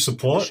a huge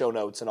support. The show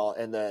notes and all,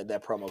 and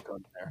that promo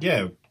code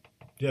there.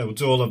 Yeah, we'll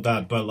do all of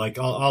that. But like,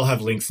 I'll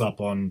have links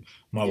up on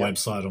my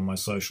website, on my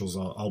socials.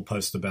 I'll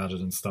post about it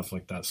and stuff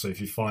like that. So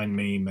if you find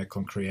me,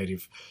 Metcon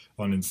Creative,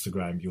 on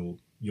Instagram,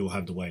 you'll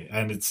have the way.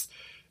 And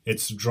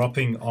it's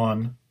dropping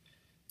on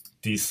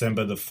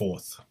December the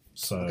 4th.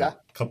 So a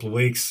couple of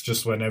weeks,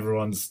 just when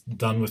everyone's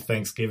done with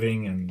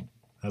Thanksgiving and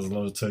has a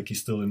lot of turkey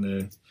still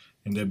in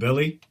their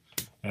belly,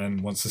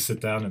 and wants to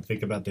sit down and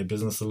think about their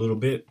business a little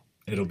bit,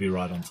 it'll be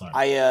right on time.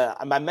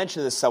 I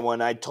mentioned this to someone.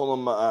 I told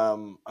him I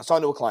was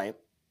talking to a client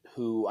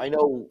who I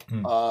know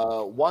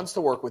wants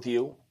to work with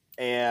you,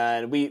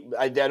 and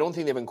I don't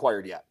think they've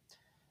inquired yet.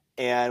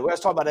 And we was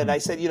talking about it, and I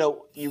said,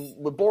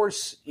 with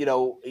Boris,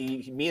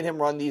 me and him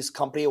run these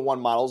company of one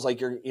models.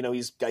 Like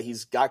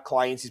he's got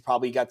clients. He's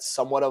probably got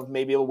somewhat of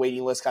maybe a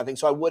waiting list kind of thing.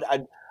 So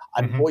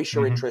I'd voice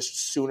your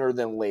interest sooner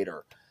than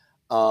later.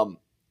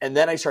 And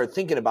then I started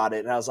thinking about it,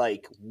 and I was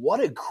like, what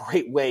a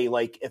great way.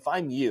 Like if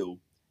I'm you,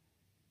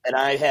 and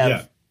I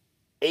have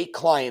 8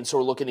 clients who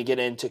are looking to get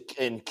in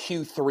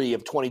Q3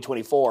 of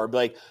 2024, I'd be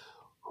like,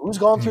 who's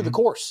gone through the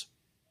course?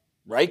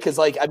 Right? Because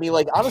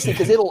honestly,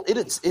 because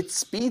it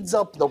speeds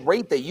up the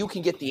rate that you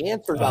can get the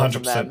answers out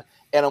from them.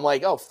 And I'm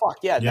like, oh fuck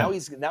yeah. Now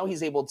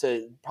he's able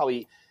to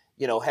probably,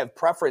 have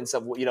preference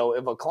of,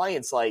 if a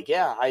client's like,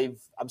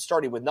 I'm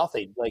starting with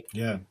nothing. Like,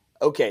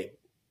 okay.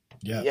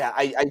 Yeah.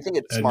 I think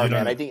it's smart,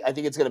 man. I think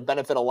it's going to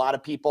benefit a lot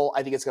of people.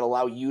 I think it's going to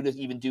allow you to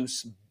even do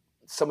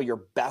some of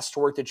your best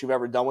work that you've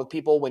ever done with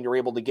people when you're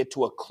able to get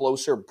to a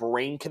closer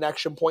brain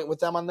connection point with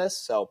them on this.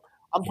 So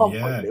I'm pumped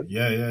for it, dude.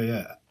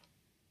 Yeah.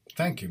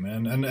 Thank you,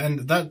 man.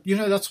 And that,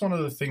 that's one of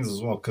the things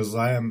as well, because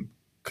I am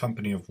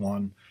company of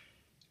one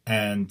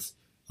and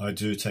I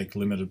do take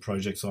limited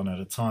projects on at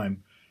a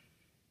time.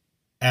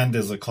 And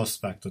there's a cost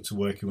factor to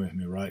working with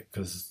me, right?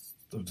 Because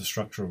of the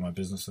structure of my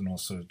business and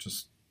also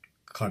just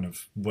kind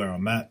of where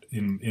I'm at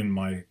in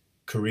my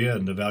career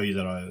and the value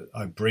that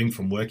I bring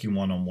from working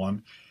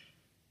one-on-one.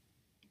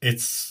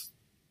 It's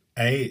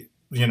I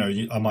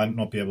might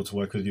not be able to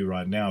work with you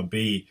right now.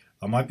 B,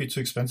 I might be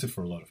too expensive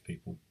for a lot of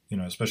people.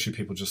 Especially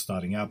people just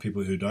starting out,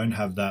 people who don't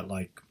have that,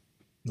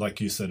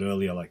 like you said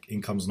earlier, like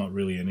income's not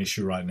really an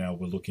issue right now.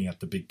 We're looking at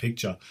the big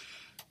picture.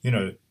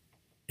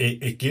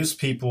 It gives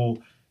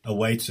people a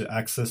way to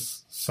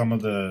access some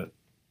of the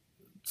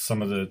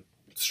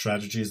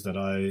strategies that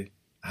I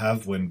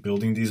have when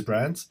building these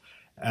brands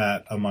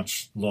at a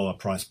much lower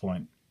price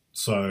point.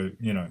 So,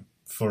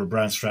 for a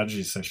brand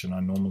strategy session, I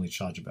normally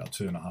charge about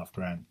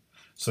 $2,500.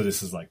 So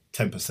this is like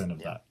 10% of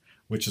that,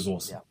 which is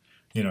awesome.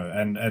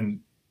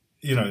 And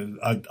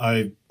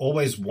I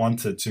always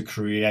wanted to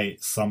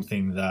create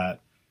something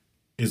that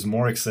is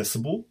more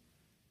accessible,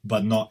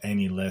 but not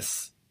any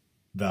less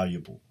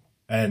valuable.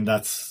 And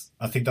I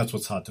think that's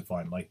what's hard to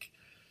find. Like,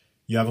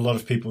 you have a lot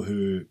of people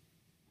who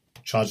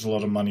charge a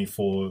lot of money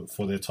for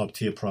their top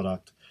tier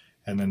product,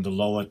 and then the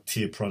lower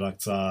tier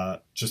products are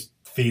just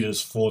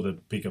feeders for the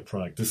bigger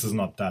product. This is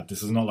not that.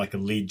 This is not like a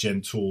lead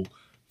gen tool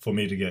for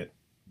me to get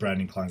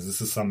branding clients.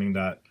 This is something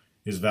that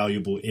is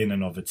valuable in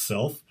and of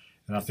itself.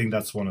 And I think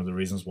that's one of the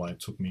reasons why it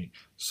took me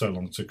so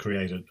long to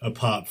create it,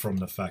 apart from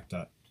the fact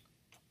that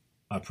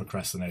I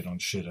procrastinate on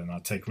shit and I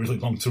take really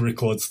long to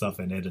record stuff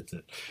and edit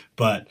it.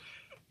 But,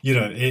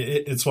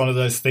 it's one of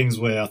those things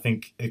where I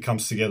think it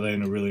comes together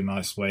in a really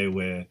nice way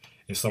where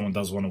if someone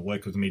does want to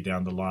work with me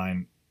down the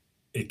line,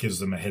 it gives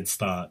them a head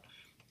start.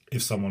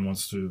 If someone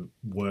wants to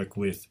work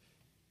with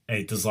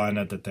a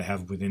designer that they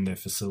have within their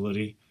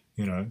facility,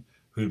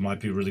 who might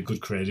be really good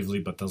creatively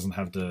but doesn't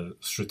have the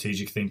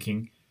strategic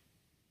thinking,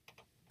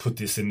 put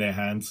this in their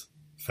hands.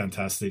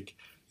 Fantastic.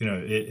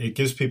 It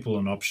gives people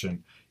an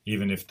option,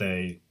 even if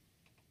they're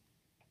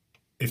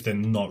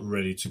not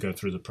ready to go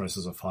through the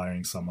process of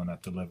hiring someone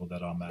at the level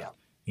that I'm at.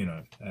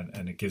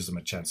 and it gives them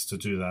a chance to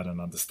do that and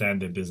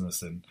understand their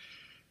business and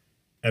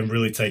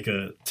really take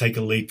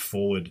a leap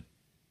forward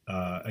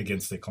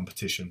against their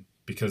competition,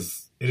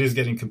 because it is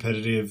getting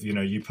competitive.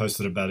 You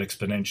posted about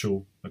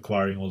Exponential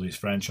acquiring all these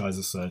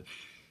franchises, so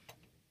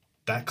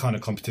that kind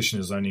of competition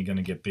is only going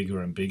to get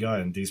bigger and bigger,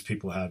 and these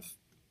people have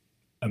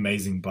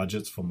amazing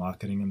budgets for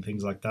marketing and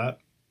things like that.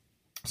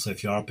 So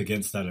if you're up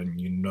against that and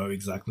you know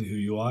exactly who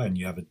you are and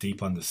you have a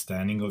deep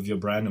understanding of your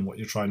brand and what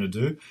you're trying to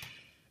do,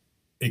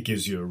 it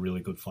gives you a really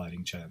good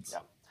fighting chance. Yeah,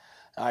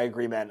 I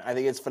agree, man. I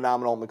think it's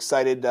phenomenal. I'm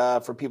excited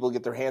for people to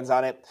get their hands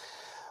on it.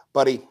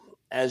 Buddy,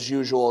 as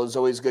usual, it's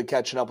always good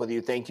catching up with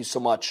you. Thank you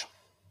so much.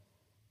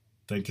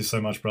 Thank you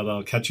so much, brother.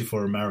 I'll catch you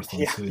for a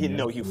marathon soon.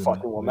 You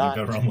fucking will not.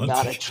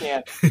 Not a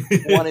chance.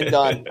 One and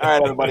done. All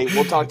right, everybody.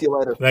 We'll talk to you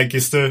later. Thank you,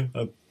 Stu.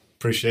 I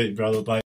appreciate you, brother. Bye.